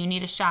an IV, you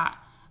need a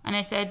shot. And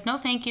I said, no,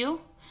 thank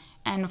you.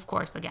 And of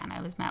course, again,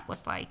 I was met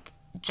with like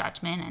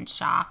judgment and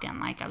shock, and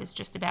like I was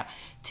just about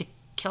to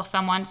kill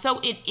someone. So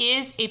it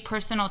is a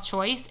personal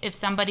choice if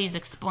somebody's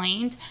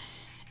explained,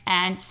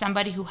 and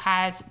somebody who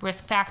has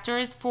risk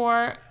factors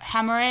for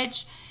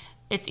hemorrhage,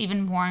 it's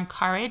even more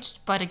encouraged.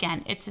 But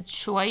again, it's a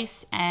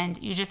choice, and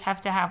you just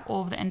have to have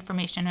all of the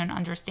information and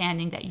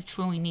understanding that you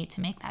truly need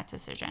to make that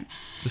decision.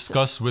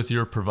 Discuss with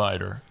your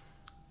provider.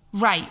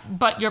 Right,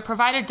 but your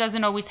provider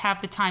doesn't always have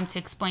the time to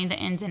explain the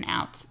ins and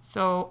outs.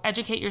 So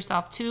educate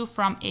yourself too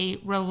from a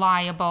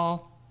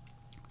reliable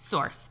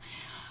source.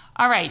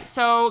 All right,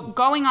 so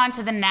going on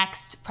to the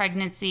next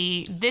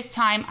pregnancy, this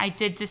time I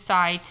did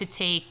decide to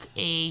take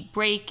a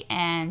break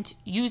and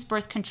use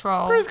birth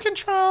control. Birth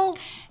control.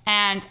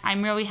 And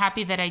I'm really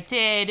happy that I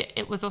did.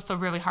 It was also a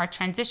really hard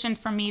transition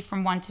for me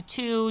from 1 to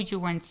 2. You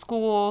were in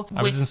school.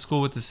 I was in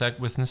school with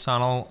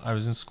Nisanal. I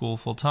was in school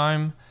full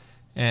time,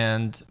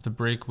 and the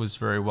break was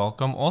very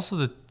welcome.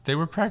 Also, they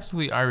were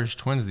practically Irish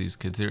twins, these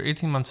kids. They were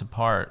 18 months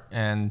apart,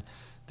 and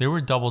they were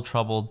double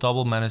trouble,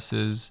 double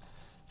menaces.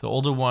 The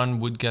older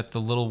one would get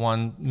the little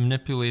one,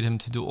 manipulate him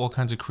to do all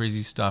kinds of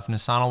crazy stuff.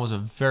 Nisanal was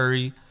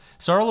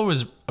Sarla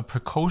was a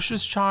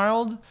precocious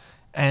child,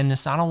 and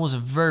Nisanal was a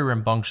very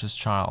rambunctious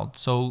child.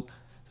 So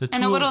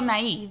and a little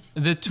naive.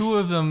 The two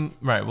of them,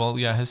 right, well,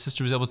 yeah, his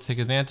sister was able to take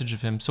advantage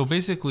of him. So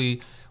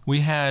basically, we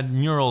had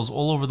murals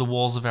all over the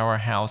walls of our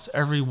house.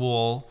 Every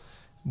wall,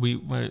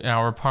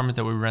 our apartment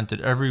that we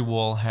rented, every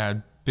wall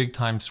had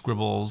big-time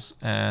scribbles.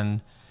 And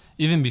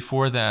even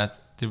before that,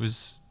 it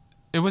was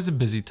a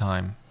busy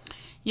time.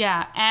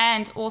 Yeah,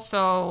 and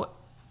also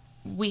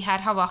we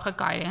had halacha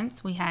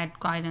guidance. We had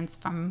guidance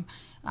from,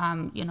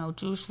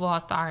 Jewish law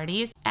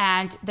authorities.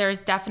 And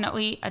there's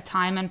definitely a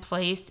time and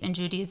place in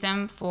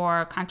Judaism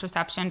for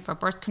contraception, for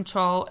birth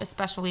control,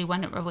 especially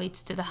when it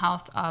relates to the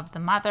health of the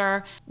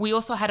mother. We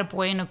also had a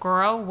boy and a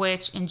girl,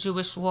 which in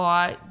Jewish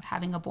law,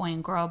 having a boy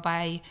and girl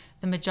by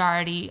the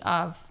majority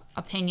of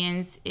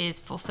opinions is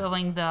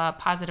fulfilling the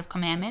positive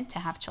commandment to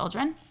have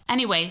children.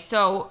 Anyway,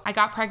 so I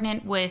got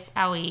pregnant with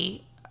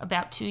Ellie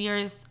about 2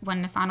 years,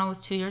 when Nisanal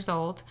was 2 years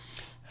old.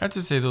 I have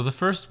to say, though, the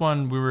first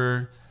one, we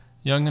were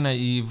young and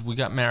naive. We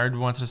got married. We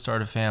wanted to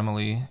start a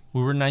family.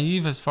 We were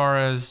naive as far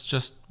as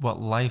just what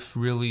life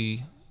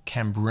really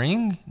can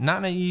bring.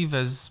 Not naive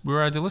as we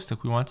were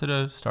idealistic. We wanted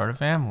to start a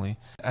family.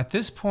 At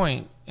this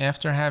point,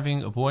 after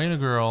having a boy and a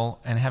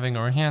girl and having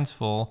our hands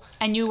full.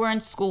 And you were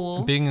in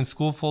school. Being in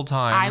school full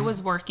time. I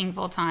was working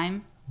full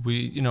time.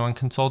 We, in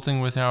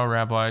consulting with our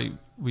rabbi,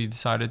 we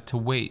decided to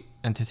wait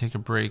and to take a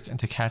break and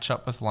to catch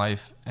up with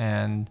life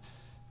and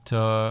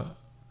to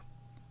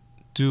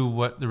do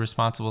what the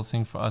responsible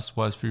thing for us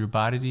was, for your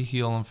body to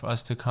heal and for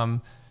us to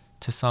come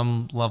to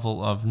some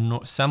level of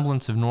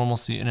semblance of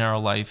normalcy in our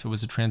life. It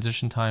was a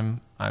transition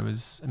time. I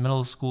was in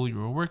middle of school, you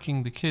were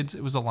working, the kids,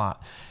 it was a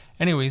lot.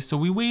 Anyway, so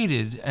we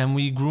waited and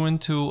we grew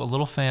into a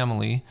little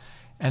family.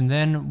 And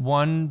then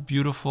one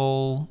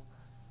beautiful,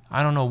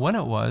 I don't know when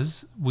it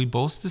was, we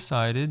both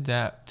decided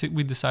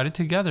we decided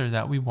together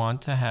that we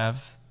want to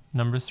have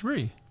number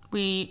 3.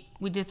 We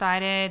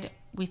decided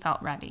we felt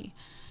ready.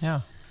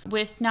 Yeah.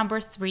 With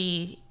number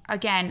 3,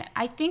 again,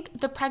 I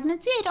think the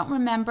pregnancy, I don't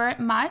remember it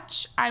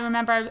much.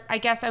 I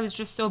guess I was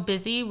just so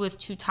busy with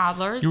 2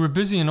 toddlers. You were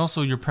busy, and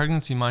also your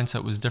pregnancy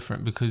mindset was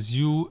different because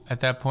you, at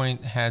that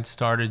point, had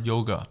started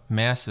yoga,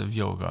 massive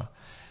yoga.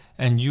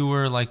 And you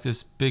were like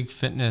this big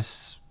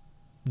fitness,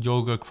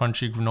 yoga,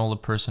 crunchy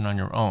granola person on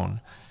your own.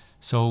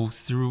 So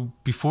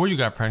before you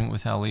got pregnant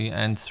with Ellie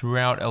and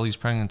throughout Ellie's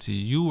pregnancy,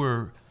 you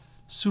were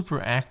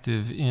super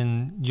active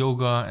in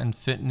yoga and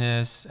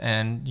fitness,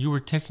 and you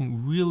were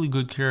taking really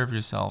good care of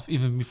yourself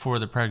even before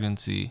the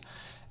pregnancy.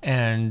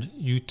 And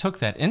you took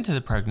that into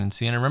the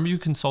pregnancy. And I remember you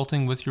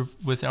consulting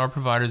with our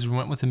providers. We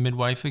went with a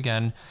midwife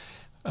again,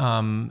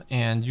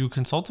 and you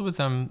consulted with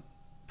them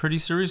pretty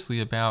seriously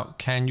about,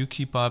 can you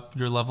keep up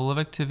your level of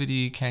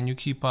activity? Can you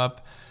keep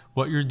up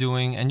what you're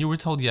doing? And you were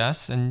told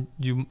yes, and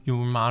you were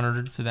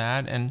monitored for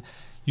that. And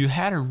you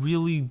had a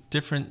really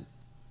different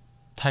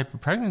type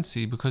of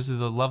pregnancy because of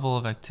the level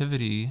of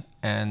activity,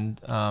 and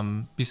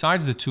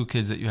besides the 2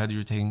 kids that you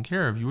were taking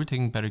care of, you were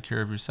taking better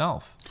care of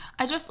yourself.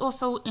 I just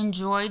also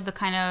enjoyed the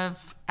kind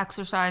of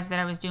exercise that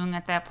I was doing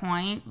at that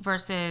point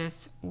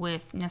versus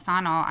with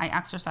Nisanal. I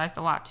exercised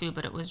a lot too,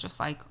 but it was just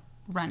like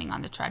running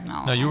on the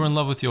treadmill. No, you were in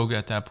love with yoga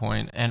at that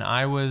point, and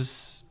I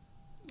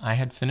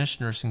had finished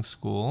nursing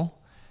school,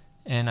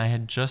 and I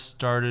had just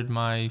started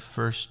my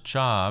first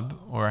job,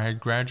 or I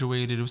had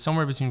graduated. It was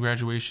somewhere between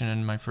graduation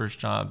and my first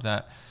job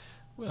that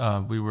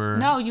We were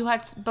No, you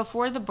had,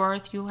 before the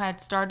birth, you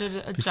had started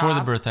a job. before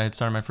the birth. I had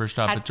started my first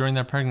job, but during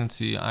that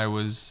pregnancy, I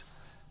was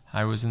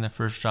in that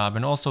first job,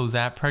 and also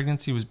that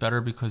pregnancy was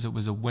better because it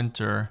was a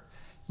winter.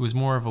 It was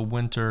more of a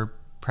winter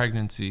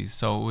pregnancy,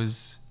 so it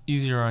was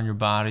easier on your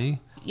body.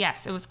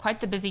 Yes, it was quite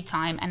the busy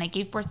time, and I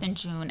gave birth in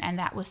June, and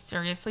that was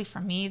seriously, for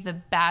me, the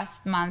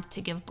best month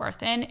to give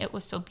birth in. It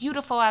was so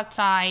beautiful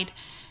outside.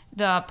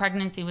 The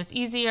pregnancy was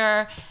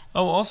easier.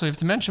 Oh, also, you have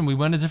to mention, we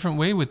went a different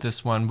way with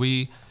this one.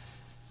 We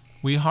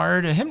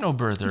hired a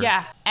hypnobirther.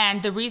 Yeah,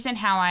 and the reason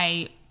how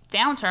I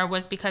found her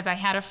was because I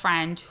had a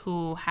friend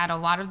who had a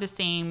lot of the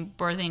same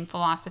birthing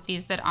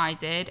philosophies that I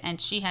did,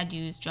 and she had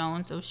used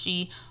Joan, so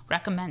she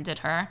recommended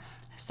her.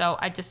 So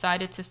I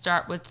decided to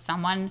start with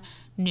someone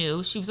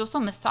new. She was also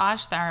a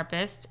massage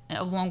therapist,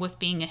 along with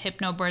being a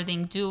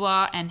hypnobirthing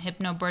doula and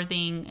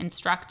hypnobirthing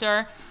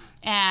instructor.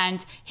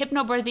 And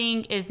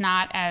hypnobirthing is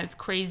not as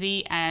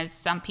crazy as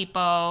some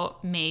people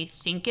may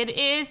think it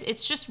is.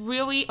 It's just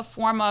really a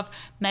form of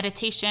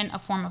meditation, a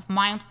form of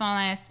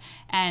mindfulness,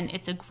 and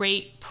it's a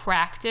great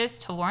practice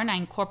to learn. I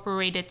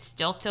incorporate it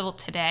still till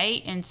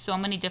today in so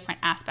many different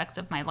aspects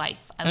of my life.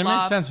 And it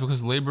makes sense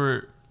because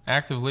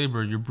active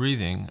labor, you're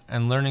breathing,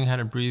 and learning how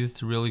to breathe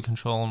to really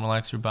control and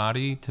relax your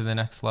body to the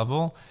next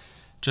level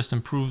just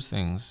improves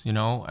things, you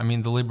know? I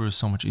mean, the labor was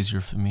so much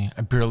easier for me.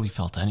 I barely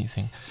felt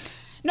anything.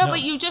 No,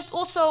 but you just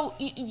also,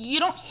 you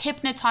don't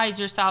hypnotize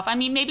yourself. I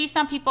mean, maybe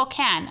some people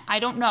can. I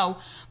don't know.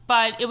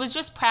 But it was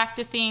just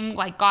practicing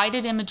like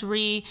guided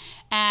imagery,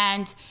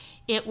 and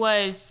it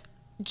was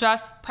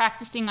just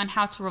practicing on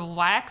how to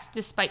relax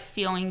despite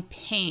feeling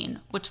pain,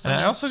 which for me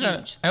was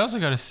huge. I also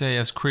got to say,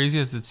 as crazy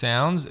as it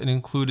sounds, it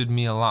included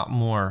me a lot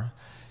more.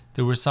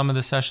 There were some of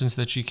the sessions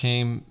that she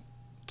came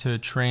to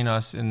train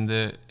us in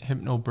the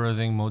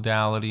hypnobirthing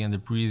modality and the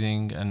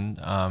breathing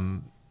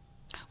and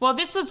well,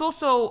 this was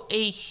also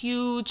a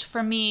huge,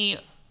 for me,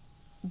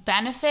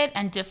 benefit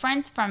and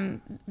difference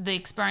from the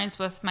experience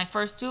with my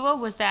first doula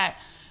was that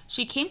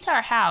she came to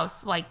our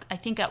house, like, I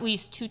think at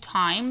least 2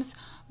 times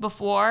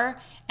before,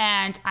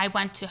 and I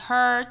went to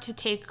her to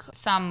take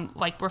some,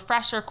 like,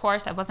 refresher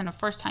course. I wasn't a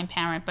first-time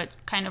parent, but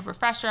kind of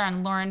refresher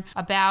and learn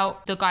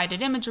about the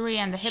guided imagery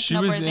and the hypnobirthing. She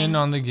was in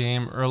on the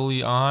game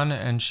early on,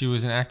 and she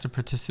was an active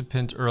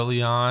participant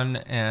early on,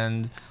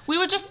 and we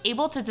were just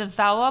able to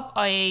develop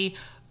a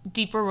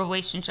deeper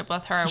relationship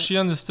with her. So she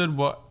understood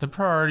what the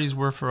priorities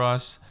were for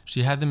us.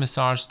 She had the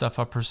massage stuff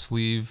up her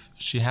sleeve.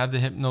 She had the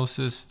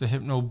hypnosis, the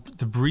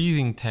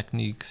breathing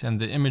techniques and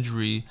the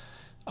imagery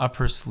up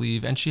her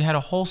sleeve. And she had a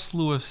whole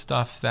slew of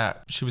stuff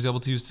that she was able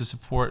to use to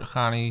support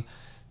Chani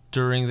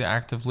during the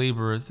active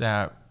labor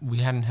that we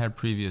hadn't had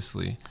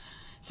previously.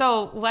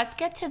 So let's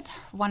get to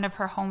one of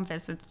her home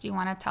visits. Do you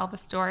want to tell the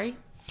story?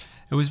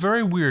 It was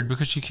very weird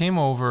because she came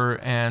over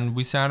and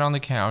we sat on the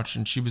couch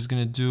and she was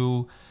going to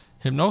do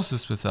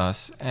hypnosis with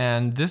us,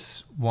 and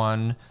this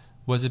one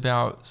was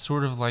about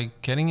sort of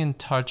like getting in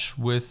touch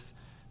with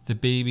the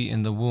baby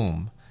in the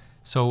womb.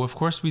 So of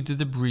course we did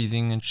the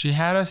breathing, and she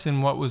had us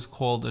in what was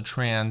called a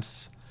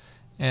trance,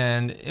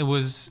 and it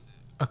was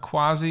a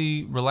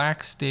quasi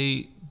relaxed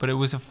state, but it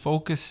was a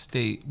focused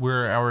state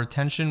where our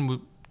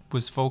attention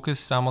was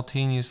focused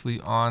simultaneously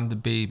on the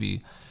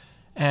baby,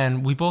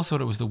 and we both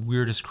thought it was the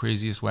weirdest,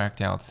 craziest, whacked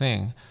out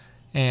thing.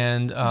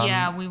 And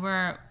yeah, we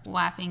were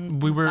laughing.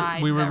 We were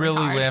really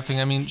hard.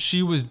 laughing. I mean,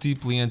 she was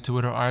deeply into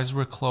it. Her eyes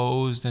were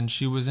closed, and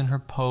she was in her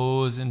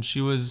pose, and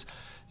she was,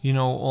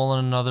 all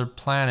on another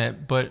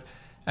planet. But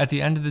at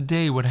the end of the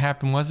day, what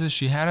happened was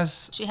she had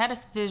us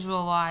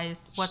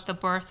visualize what the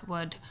birth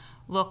would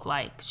look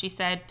like. She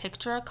said,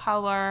 picture a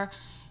color,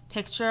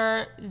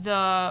 picture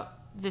the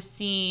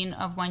scene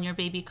of when your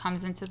baby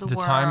comes into the world.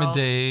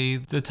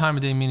 The time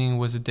of day meaning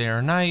was it day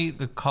or night,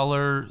 the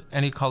color,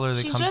 any color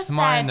that comes to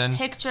mind. She just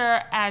said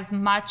picture as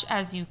much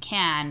as you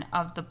can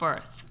of the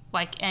birth,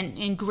 like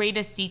in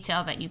greatest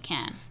detail that you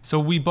can.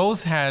 So we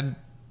both had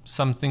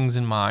some things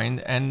in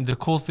mind, and the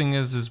cool thing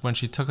is when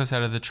she took us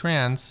out of the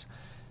trance,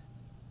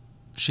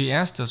 she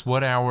asked us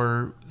what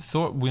our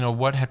thought,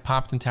 what had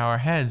popped into our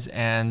heads,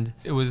 and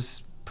it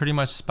was pretty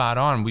much spot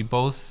on. We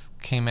both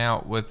came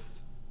out with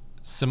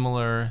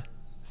similar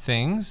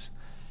things,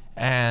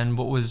 and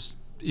what was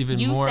even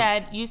more,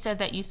 you said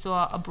that you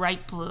saw a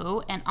bright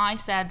blue, and I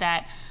said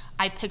that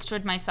I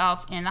pictured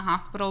myself in the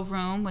hospital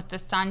room with the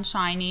sun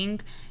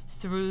shining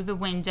through the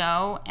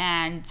window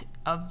and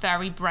a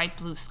very bright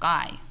blue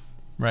sky.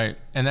 Right,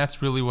 and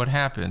that's really what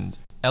happened.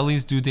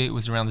 Ellie's due date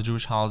was around the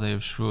Jewish holiday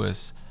of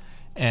Shavuos,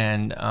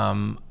 and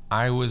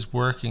I was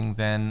working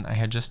then. I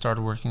had just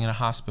started working in a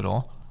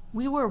hospital.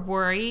 We were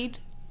worried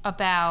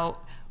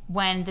about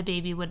when the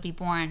baby would be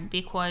born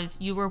because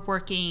you were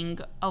working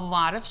a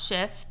lot of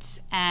shifts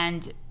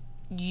and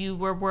you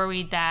were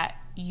worried that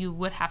you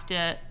would have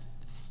to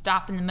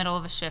stop in the middle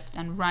of a shift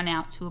and run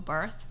out to a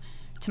birth.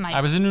 I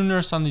was a new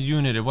nurse on the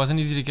unit. It wasn't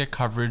easy to get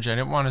coverage. I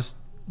didn't want to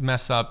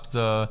mess up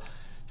the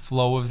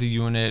flow of the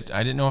unit.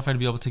 I didn't know if I'd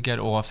be able to get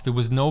off. There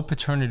was no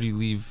paternity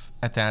leave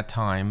at that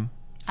time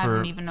I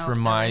don't even know if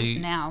there is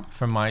now.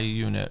 For my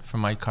unit, for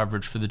my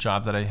coverage for the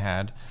job that I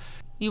had.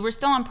 You were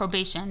still on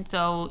probation,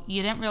 so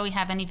you didn't really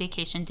have any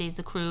vacation days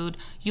accrued.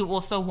 You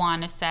also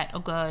want to set a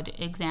good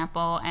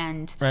example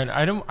and Right.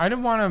 I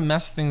didn't want to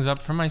mess things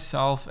up for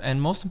myself, and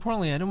most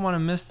importantly, I didn't want to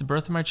miss the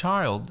birth of my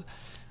child.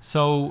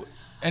 So,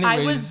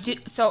 anyways,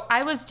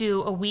 I was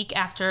due a week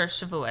after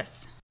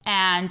Shavuos,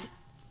 and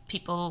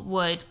people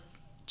would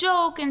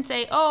joke and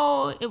say,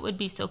 "Oh, it would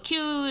be so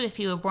cute if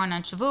you were born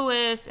on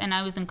Shavuos," and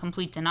I was in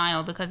complete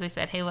denial because I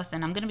said, "Hey,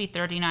 listen, I'm going to be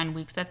 39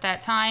 weeks at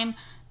that time.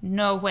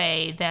 No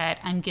way that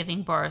I'm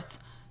giving birth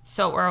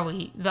so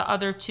early." The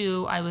other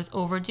two, I was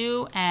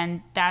overdue,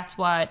 and that's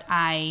what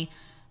I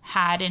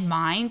had in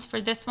mind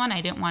for this one.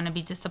 I didn't want to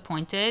be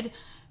disappointed.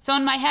 So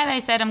in my head, I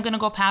said, I'm going to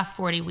go past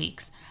 40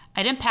 weeks.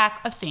 I didn't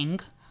pack a thing.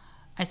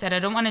 I said, I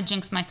don't want to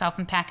jinx myself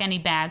and pack any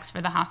bags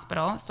for the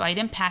hospital. So I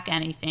didn't pack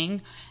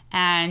anything.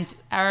 And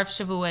Erev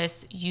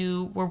Shavuos,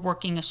 you were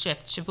working a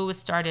shift. Shavuos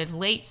started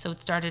late, so it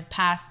started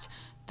past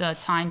the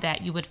time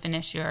that you would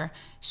finish your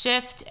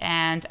shift.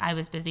 And I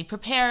was busy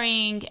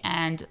preparing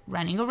and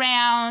running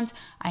around.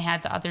 I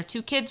had the other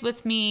two kids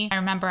with me. I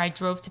remember I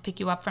drove to pick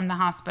you up from the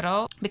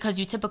hospital because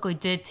you typically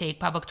did take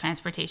public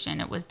transportation.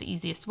 It was the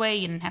easiest way.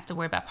 You didn't have to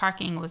worry about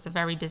parking. It was a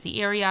very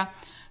busy area.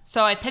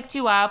 So I picked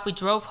you up, we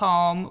drove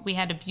home, we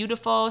had a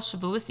beautiful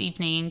Shavuos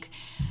evening,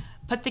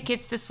 put the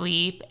kids to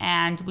sleep,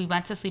 and we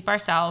went to sleep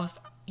ourselves.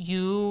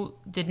 You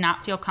did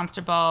not feel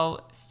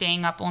comfortable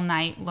staying up all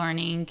night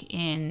learning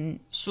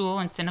in shul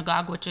and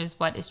synagogue, which is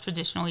what is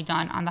traditionally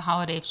done on the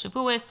holiday of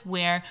Shavuos,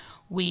 where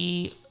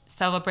we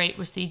celebrate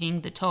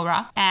receiving the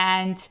Torah.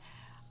 And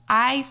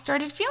I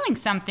started feeling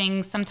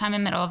something sometime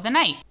in the middle of the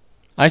night.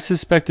 I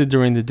suspected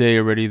during the day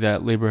already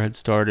that labor had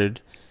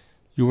started.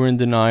 You were in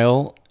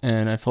denial,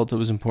 and I felt it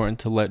was important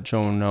to let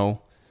Joan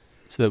know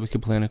so that we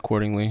could plan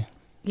accordingly.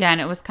 Yeah,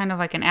 and it was kind of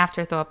like an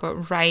afterthought,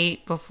 but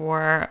right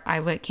before I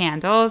lit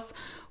candles,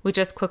 we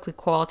just quickly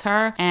called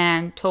her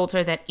and told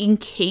her that in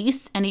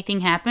case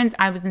anything happens,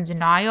 I was in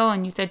denial,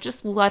 and you said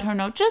just let her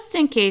know, just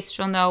in case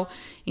she'll know,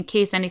 in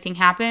case anything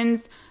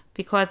happens.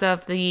 Because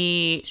of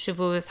the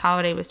Shavuos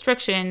holiday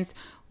restrictions,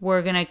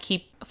 we're going to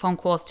keep phone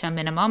calls to a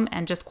minimum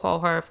and just call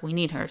her if we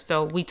need her.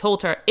 So we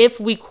told her, if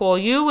we call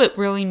you, it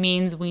really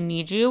means we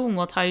need you, and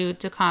we'll tell you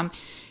to come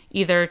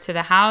either to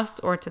the house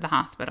or to the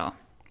hospital.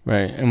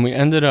 Right. And we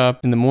ended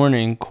up in the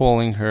morning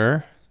calling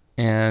her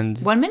and...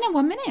 One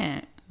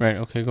minute. Right.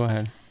 Okay, go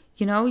ahead.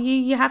 You know,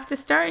 you have to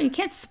start. You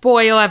can't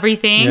spoil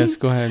everything. Yes,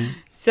 go ahead.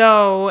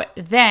 So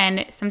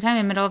then sometime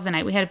in the middle of the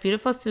night, we had a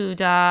beautiful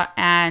Suda,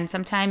 and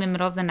sometime in the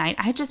middle of the night,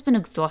 I had just been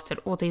exhausted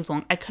all day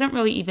long. I couldn't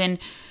really even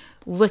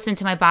listen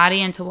to my body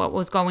and to what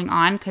was going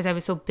on because I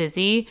was so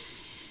busy.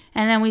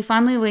 And then we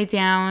finally laid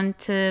down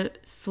to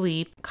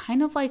sleep,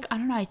 kind of like, I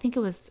don't know, I think it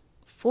was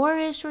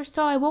 4-ish or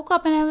so. I woke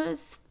up and I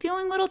was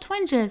feeling little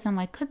twinges. I'm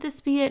like, could this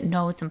be it?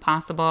 No, it's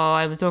impossible.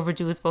 I was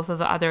overdue with both of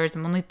the others.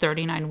 I'm only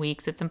 39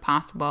 weeks. It's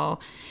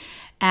impossible.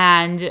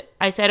 And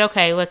I said,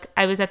 okay, look,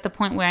 I was at the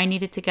point where I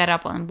needed to get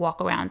up and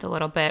walk around a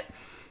little bit.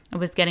 I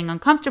was getting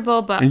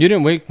uncomfortable, but... And you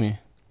didn't wake me.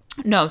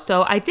 No,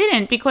 so I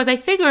didn't, because I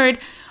figured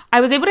I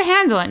was able to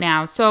handle it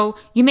now. So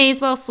you may as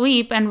well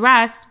sleep and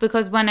rest,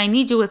 because when I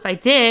need you, if I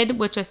did,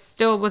 which I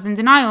still was in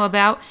denial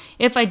about,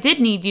 if I did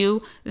need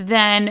you,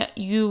 then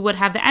you would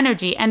have the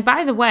energy. And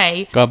by the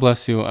way... God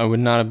bless you. I would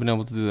not have been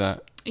able to do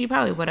that. You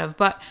probably would have.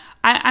 But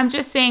I'm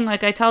just saying,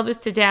 like, I tell this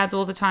to dads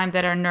all the time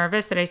that are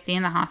nervous, that I see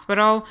in the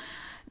hospital,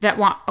 that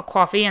want a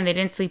coffee and they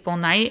didn't sleep all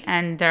night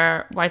and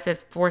their wife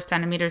is 4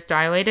 centimeters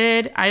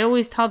dilated. I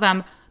always tell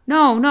them,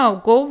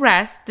 no, go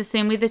rest the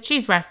same way that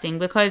she's resting,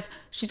 because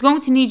she's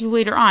going to need you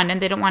later on, and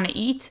they don't want to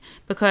eat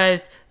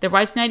because their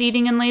wife's not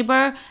eating in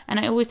labor. And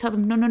I always tell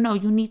them, no,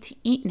 you need to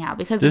eat now,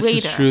 because this later.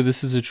 This is true.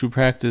 This is a true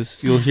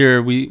practice. You'll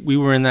hear we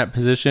were in that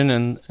position,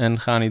 and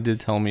Chani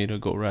did tell me to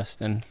go rest,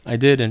 and I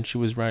did, and she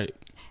was right.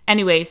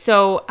 Anyway,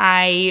 so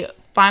I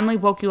finally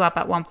woke you up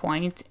at one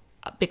point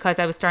because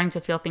I was starting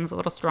to feel things a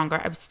little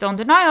stronger. I was still in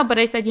denial, but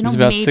I said, it was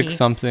about 6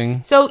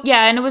 something. So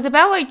yeah, and it was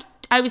about like,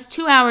 I was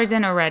 2 hours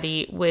in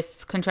already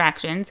with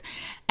contractions,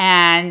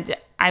 and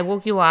I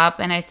woke you up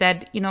and I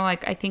said,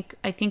 like, I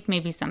think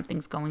maybe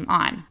something's going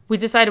on. We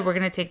decided we're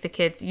going to take the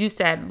kids. You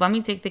said, let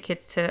me take the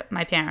kids to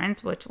my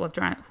parents, who lived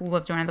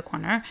around the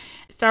corner.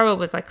 Sarah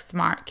was like a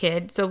smart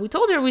kid. So we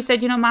told her, we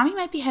said, mommy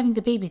might be having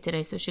the baby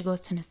today. So she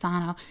goes to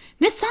Nisano,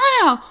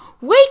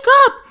 wake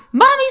up.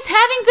 Mommy's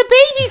having the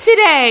baby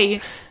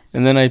today.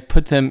 And then I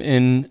put them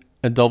in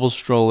their double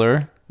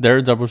stroller,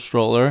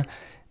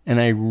 and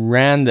I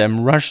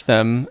rushed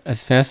them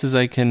as fast as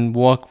I can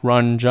walk,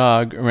 run,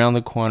 jog around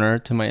the corner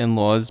to my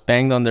in-laws,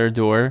 banged on their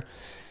door.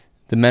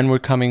 The men were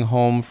coming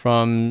home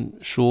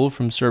from shul,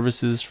 from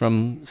services,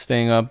 from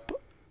staying up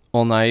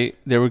all night.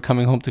 They were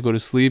coming home to go to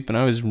sleep, and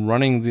I was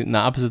running in the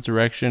opposite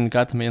direction,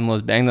 got to my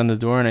in-laws, banged on the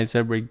door, and I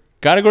said, we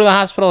got to go to the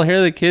hospital, here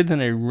are the kids,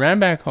 and I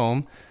ran back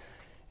home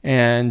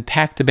and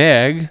packed a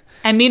bag.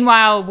 And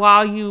meanwhile,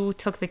 while you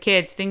took the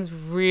kids, things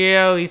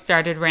really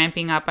started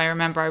ramping up. I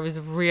remember I was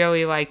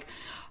really like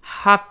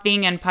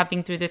huffing and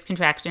puffing through these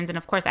contractions. And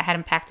of course, I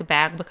hadn't packed a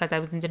bag because I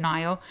was in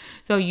denial.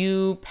 So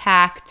you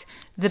packed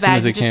the bag.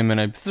 As soon as I came in,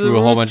 I threw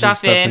a whole bunch of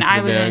stuff into the bag.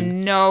 I was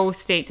in no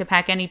state to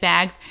pack any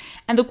bags.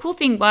 And the cool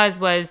thing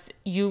was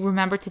you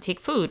remember to take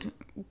food.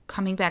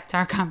 Coming back to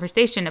our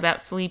conversation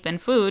about sleep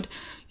and food,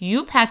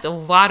 you packed a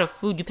lot of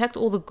food. You packed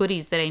all the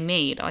goodies that I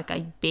made. Like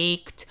I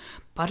baked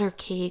butter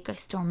cake. I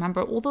still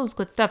remember all those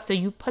good stuff. So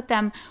you put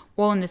them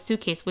all in the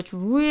suitcase, which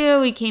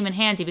really came in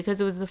handy because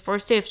it was the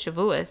first day of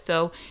Shavuos.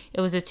 So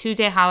it was a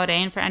 2-day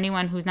holiday. And for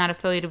anyone who's not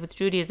affiliated with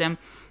Judaism,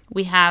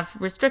 we have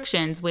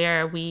restrictions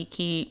where we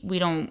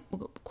don't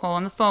call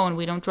on the phone,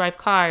 we don't drive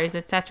cars,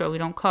 etc. We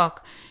don't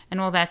cook and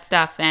all that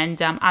stuff.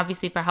 And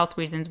obviously for health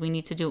reasons, we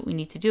need to do what we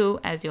need to do,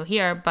 as you'll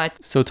hear.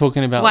 But so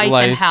talking about life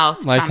and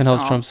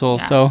health trumps all.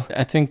 Yeah. So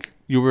I think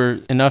you were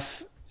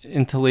enough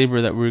into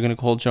labor that we were going to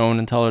call Joan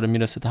and tell her to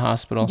meet us at the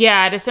hospital.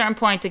 Yeah, at a certain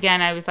point, again,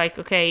 I was like,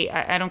 okay,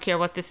 I don't care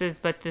what this is,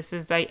 but this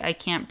is, I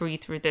can't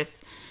breathe through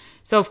this.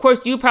 So of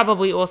course, you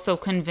probably also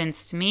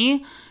convinced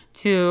me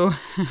to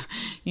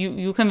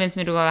you convinced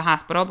me to go to the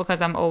hospital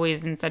because I'm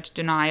always in such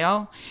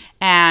denial.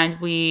 And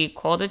we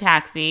called a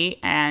taxi,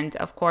 and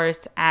of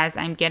course, as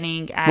I'm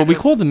getting we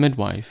called the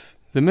midwife.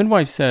 The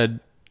midwife said,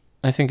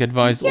 I think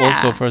advised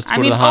also for us to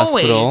go to the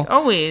hospital.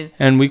 Always.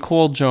 And we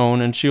called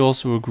Joan, and she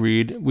also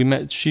agreed.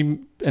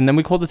 And then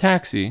we called the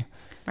taxi.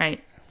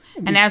 Right.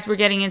 And as we're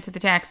getting into the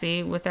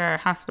taxi with our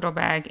hospital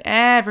bag,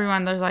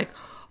 there's like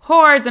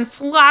hordes and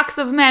flocks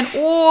of men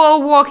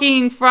all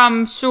walking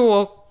from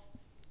shul,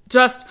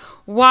 just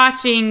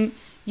watching.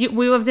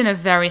 We lived in a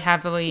very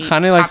heavily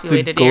Chani likes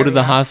to go area. To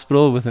the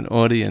hospital with an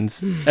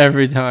audience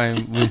every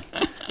time.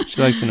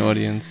 She likes an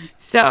audience.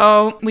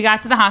 So we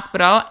got to the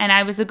hospital, and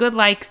I was a good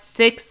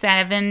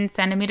 6-7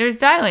 centimeters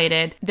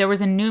dilated. There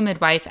was a new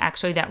midwife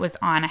actually that was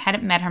on. I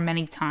hadn't met her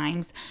many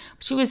times.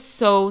 She was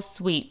so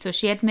sweet. So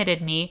she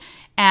admitted me,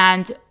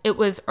 and it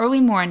was early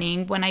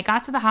morning when I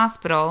got to the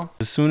hospital.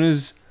 As soon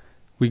as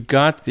we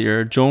got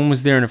there, Joan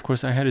was there, and of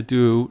course I had to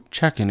do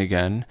check-in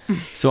again.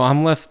 So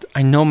I'm left,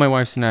 I know my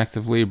wife's in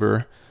active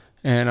labor,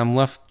 and I'm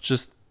left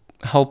just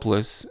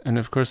helpless, and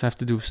of course I have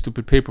to do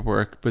stupid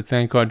paperwork, but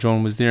thank God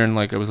Joan was there, and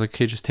I was like,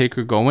 hey, just take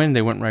her, go in.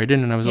 They went right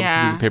in, and I was able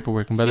to do the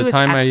paperwork. And by the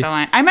time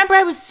I remember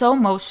I was so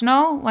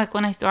emotional,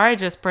 when I saw her, I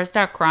just burst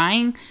out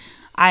crying.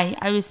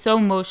 I was so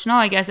emotional.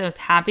 I guess I was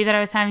happy that I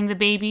was having the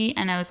baby,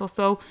 and I was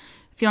also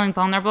feeling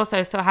vulnerable, so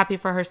I was so happy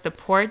for her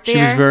support there. She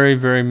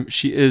was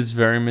she is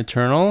very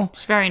maternal.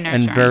 She's very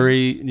nurturing. And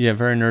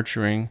very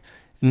nurturing.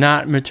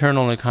 Not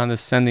maternal in a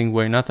condescending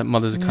way. Not that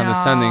mothers are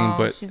condescending,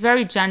 but she's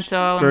very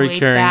gentle very and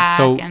caring. Back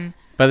so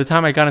by the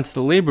time I got into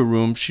the labor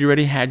room, she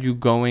already had you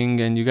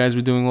going, and you guys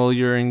were doing all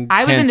your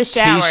incantations. I was in the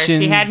shower.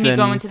 She had me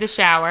go into the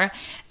shower,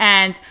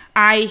 and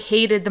I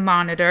hated the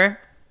monitor.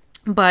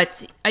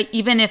 But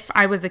even if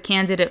I was a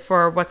candidate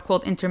for what's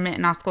called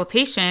intermittent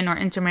auscultation or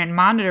intermittent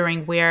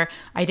monitoring, where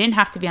I didn't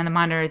have to be on the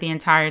monitor the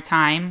entire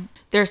time,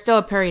 there's still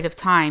a period of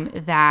time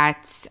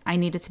that I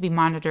needed to be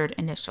monitored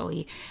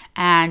initially.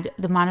 And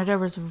the monitor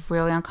was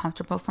really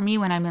uncomfortable for me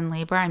when I'm in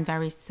labor. I'm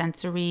very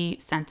sensory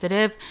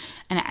sensitive,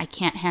 and I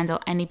can't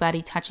handle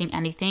anybody touching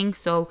anything.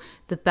 So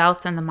the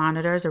belts and the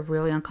monitors are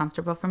really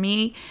uncomfortable for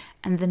me.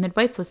 And the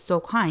midwife was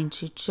so kind.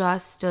 She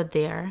just stood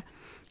there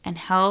and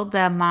held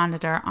the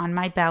monitor on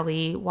my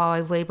belly while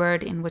I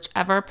labored in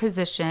whichever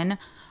position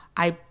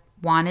I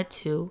wanted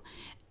to.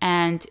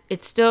 And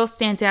it still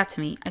stands out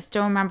to me. I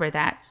still remember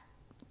that.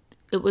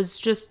 It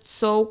was just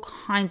so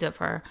kind of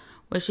her,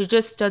 where she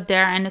just stood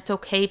there, and it's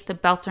okay if the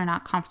belts are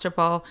not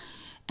comfortable.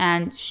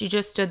 And she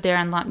just stood there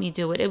and let me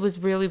do it. It was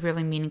really,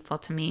 really meaningful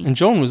to me. And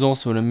Joan was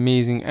also an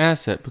amazing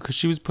asset because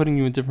she was putting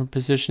you in different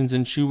positions,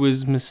 and she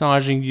was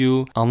massaging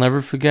you. I'll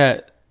never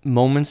forget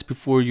moments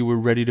before you were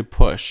ready to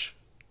push.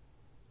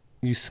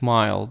 You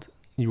smiled,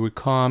 you were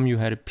calm, you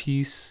had a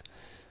peace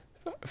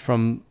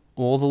from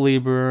all the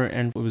labor,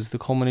 and it was the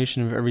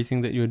culmination of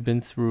everything that you had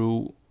been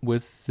through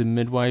with the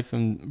midwife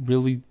and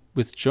really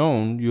with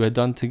Joan. You had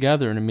done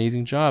together an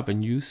amazing job,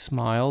 and you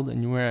smiled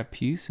and you were at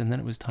peace, and then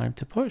it was time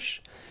to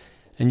push.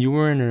 And you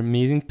were in an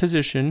amazing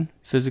position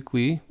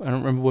physically. I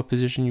don't remember what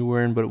position you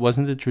were in, but it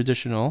wasn't the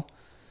traditional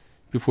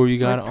before you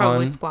got on. I was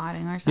probably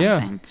squatting or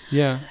something.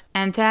 Yeah.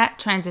 And that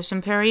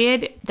transition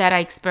period that I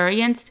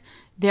experienced,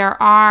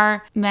 there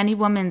are many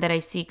women that I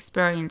see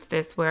experience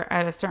this, where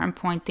at a certain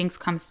point things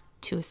come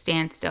to a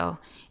standstill,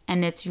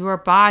 and it's your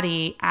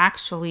body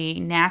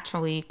actually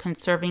naturally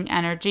conserving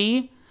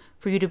energy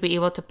for you to be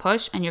able to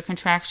push, and your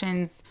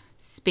contractions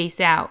space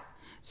out.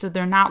 So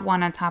they're not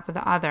one on top of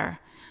the other.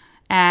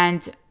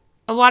 And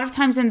a lot of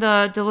times in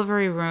the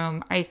delivery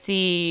room, I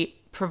see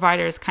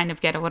providers kind of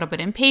get a little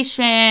bit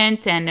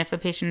impatient, and if a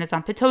patient is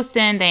on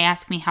Pitocin, they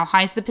ask me how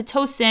high is the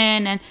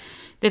Pitocin, and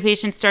the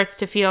patient starts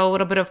to feel a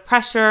little bit of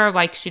pressure,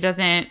 like she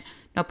doesn't,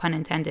 no pun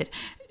intended,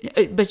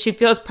 but she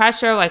feels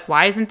pressure, like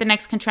why isn't the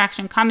next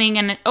contraction coming?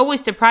 And it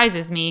always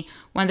surprises me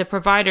when the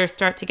providers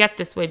start to get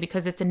this way,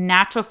 because it's a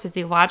natural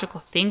physiological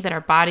thing that our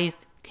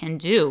bodies can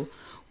do,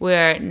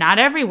 where not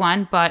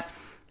everyone, but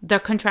the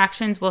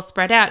contractions will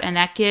spread out, and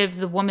that gives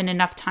the woman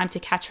enough time to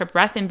catch her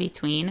breath in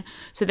between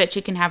so that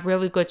she can have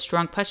really good,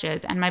 strong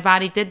pushes. And my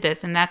body did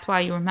this, and that's why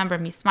you remember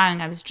me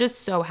smiling. I was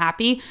just so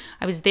happy.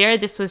 I was there.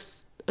 This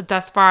was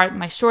thus far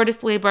my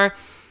shortest labor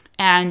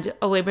and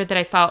a labor that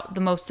I felt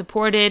the most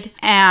supported.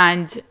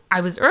 And I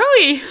was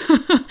early.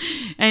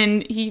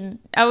 And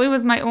Ellie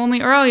was my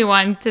only early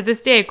one to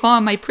this day. I call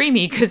him my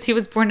preemie because he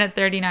was born at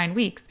 39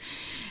 weeks.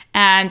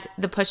 And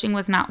the pushing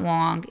was not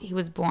long. He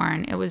was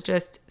born. It was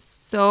just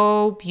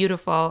so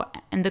beautiful.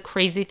 And the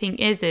crazy thing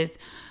is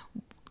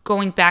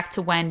going back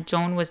to when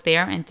Joan was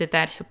there and did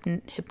that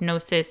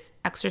hypnosis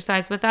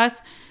exercise with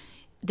us,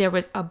 there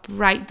was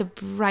the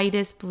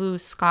brightest blue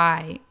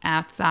sky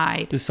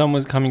outside. The sun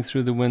was coming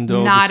through the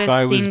window. Not the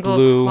sky a single was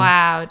blue,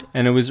 cloud.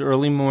 And it was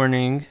early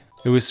morning.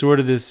 It was sort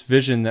of this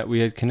vision that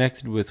we had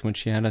connected with when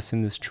she had us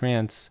in this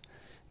trance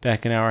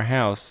back in our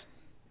house.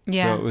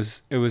 Yeah.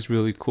 So it was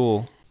really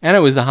cool. And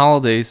it was the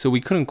holidays, so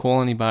we couldn't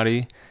call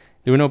anybody.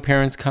 There were no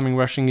parents coming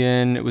rushing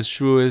in. It was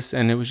Shavuos,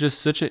 and it was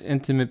just such an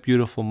intimate,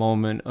 beautiful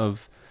moment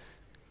of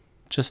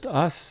just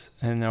us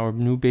and our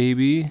new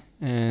baby,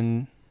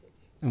 and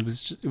it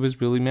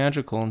was really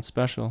magical and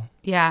special.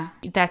 Yeah,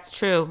 that's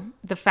true.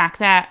 The fact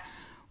that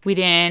we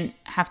didn't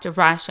have to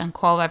rush and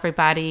call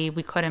everybody,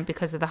 we couldn't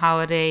because of the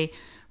holiday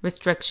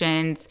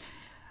restrictions.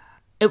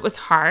 It was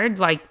hard,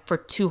 like for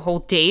 2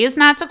 whole days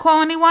not to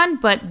call anyone,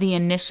 but the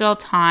initial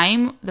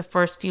time, the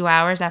first few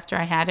hours after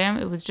I had him,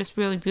 it was just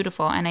really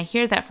beautiful. And I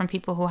hear that from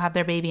people who have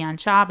their baby on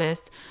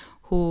Shabbos,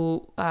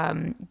 who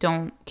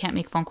can't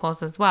make phone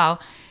calls as well.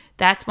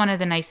 That's one of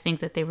the nice things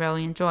that they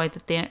really enjoy,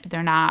 that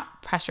they're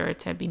not pressured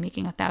to be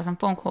making 1,000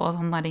 phone calls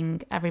and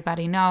letting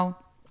everybody know.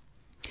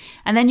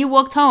 And then you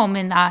walked home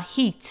in the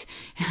heat.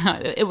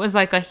 It was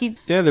like a heat.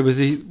 Yeah, there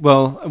was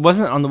well, it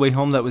wasn't on the way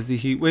home that was the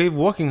heat wave.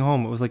 Walking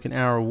home, it was like an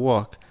hour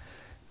walk.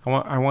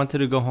 I wanted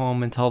to go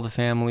home and tell the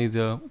family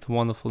the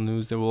wonderful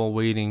news. They were all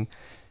waiting.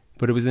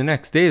 But it was the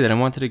next day that I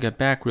wanted to get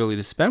back really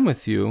to spend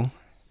with you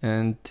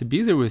and to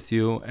be there with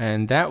you.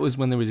 And that was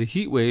when there was a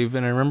heat wave.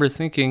 And I remember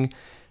thinking,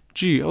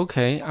 gee,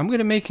 okay, I'm going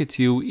to make it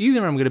to you.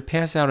 Either I'm going to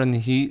pass out in the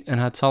heat and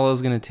Hatzalah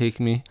is going to take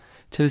me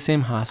to the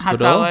same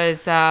hospital.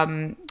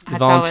 Hatzalah the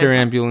volunteer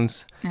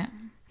ambulance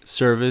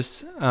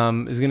service is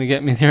going to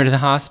get me there to the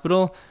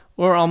hospital,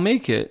 or I'll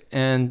make it.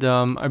 And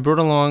I brought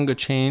along a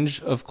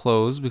change of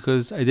clothes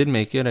because I did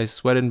make it. I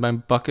sweated my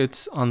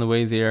buckets on the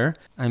way there.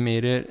 I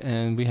made it,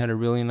 and we had a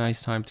really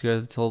nice time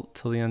together till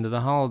the end of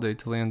the holiday,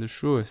 till the end of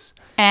Shavuos.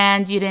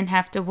 And you didn't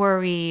have to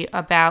worry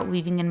about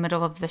leaving in the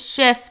middle of the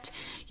shift.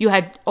 You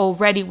had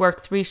already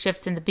worked 3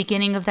 shifts in the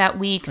beginning of that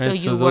week. Right,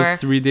 so those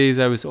 3 days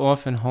I was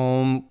off and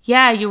home.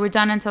 Yeah, you were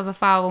done until the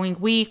following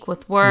week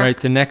with work. Right,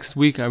 the next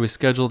week I was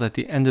scheduled at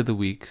the end of the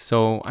week.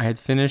 So I had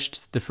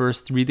finished the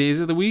first 3 days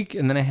of the week,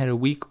 and then I had a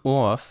week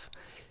off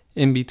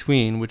in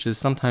between, which is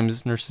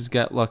sometimes nurses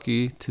get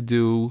lucky to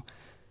do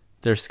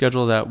their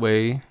schedule that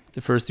way,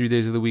 the first 3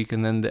 days of the week,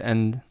 and then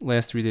the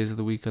last 3 days of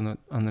the week on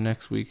the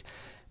next week.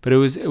 But it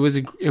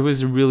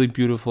was a really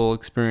beautiful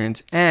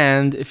experience.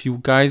 And if you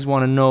guys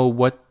want to know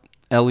what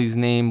Ellie's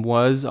name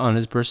was on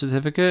his birth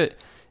certificate,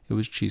 it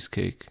was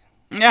Cheesecake.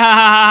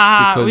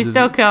 We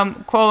still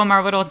call him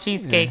our little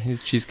cheesecake. Yeah,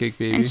 he's Cheesecake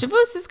Baby. And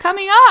Shavuos is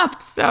coming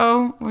up,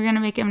 so we're going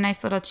to make him a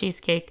nice little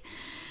cheesecake.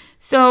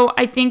 So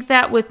I think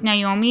that with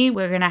Naomi,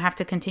 we're going to have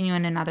to continue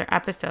in another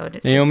episode.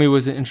 Naomi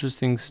was an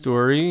interesting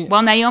story.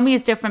 Well, Naomi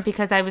is different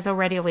because I was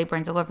already a labor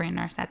and delivery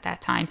nurse at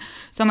that time.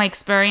 So my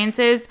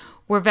experiences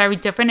were very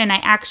different, and I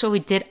actually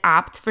did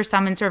opt for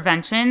some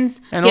interventions.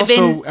 And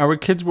also, our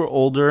kids were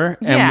older,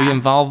 and we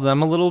involved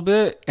them a little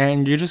bit,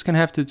 and you're just going to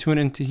have to tune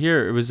in to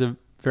hear. It was a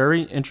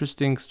very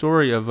interesting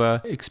story of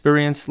a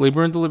experienced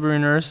labor and delivery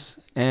nurse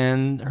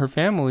and her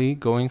family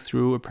going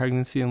through a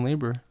pregnancy and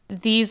labor.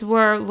 These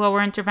were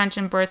lower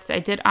intervention births. I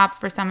did opt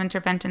for some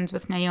interventions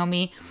with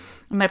Naomi.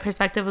 My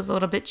perspective was a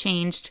little bit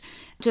changed.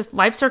 Just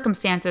life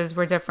circumstances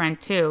were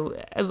different too.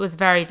 It was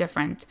very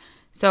different.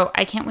 So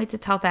I can't wait to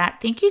tell that.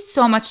 Thank you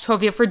so much,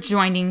 Tovia, for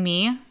joining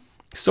me.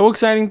 So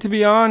exciting to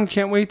be on.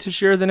 Can't wait to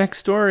share the next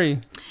story.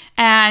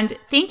 And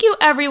thank you,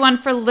 everyone,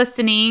 for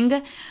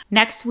listening.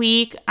 Next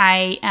week,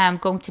 I am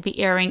going to be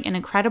airing an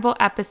incredible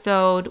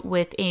episode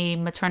with a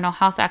maternal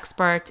health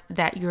expert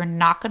that you're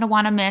not going to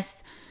want to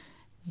miss.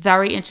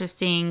 Very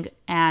interesting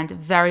and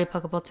very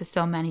applicable to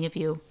so many of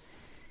you.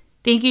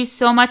 Thank you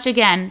so much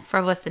again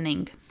for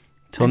listening.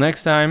 Till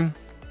next time.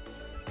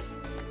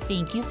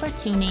 Thank you for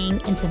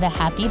tuning into the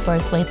Happy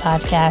Birthway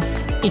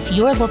podcast. If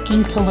you're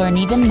looking to learn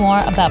even more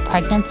about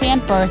pregnancy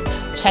and birth,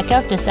 check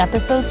out this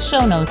episode's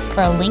show notes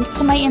for a link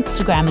to my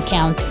Instagram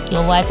account,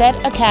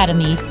 Yoledet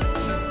Academy.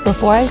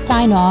 Before I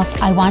sign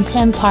off, I want to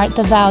impart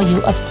the value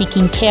of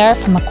seeking care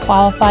from a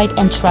qualified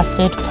and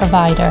trusted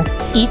provider.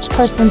 Each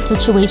person's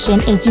situation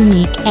is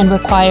unique and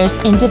requires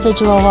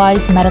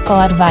individualized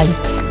medical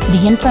advice.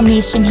 The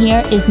information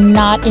here is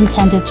not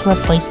intended to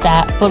replace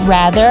that, but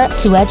rather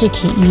to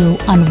educate you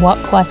on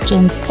what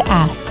questions to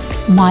ask.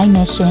 My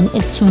mission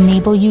is to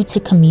enable you to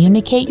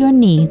communicate your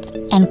needs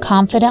and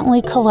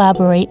confidently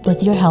collaborate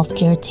with your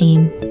healthcare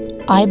team.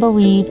 I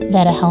believe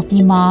that a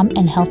healthy mom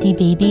and healthy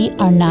baby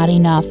are not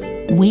enough.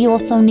 We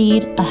also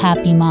need a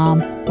happy mom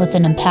with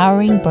an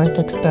empowering birth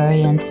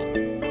experience.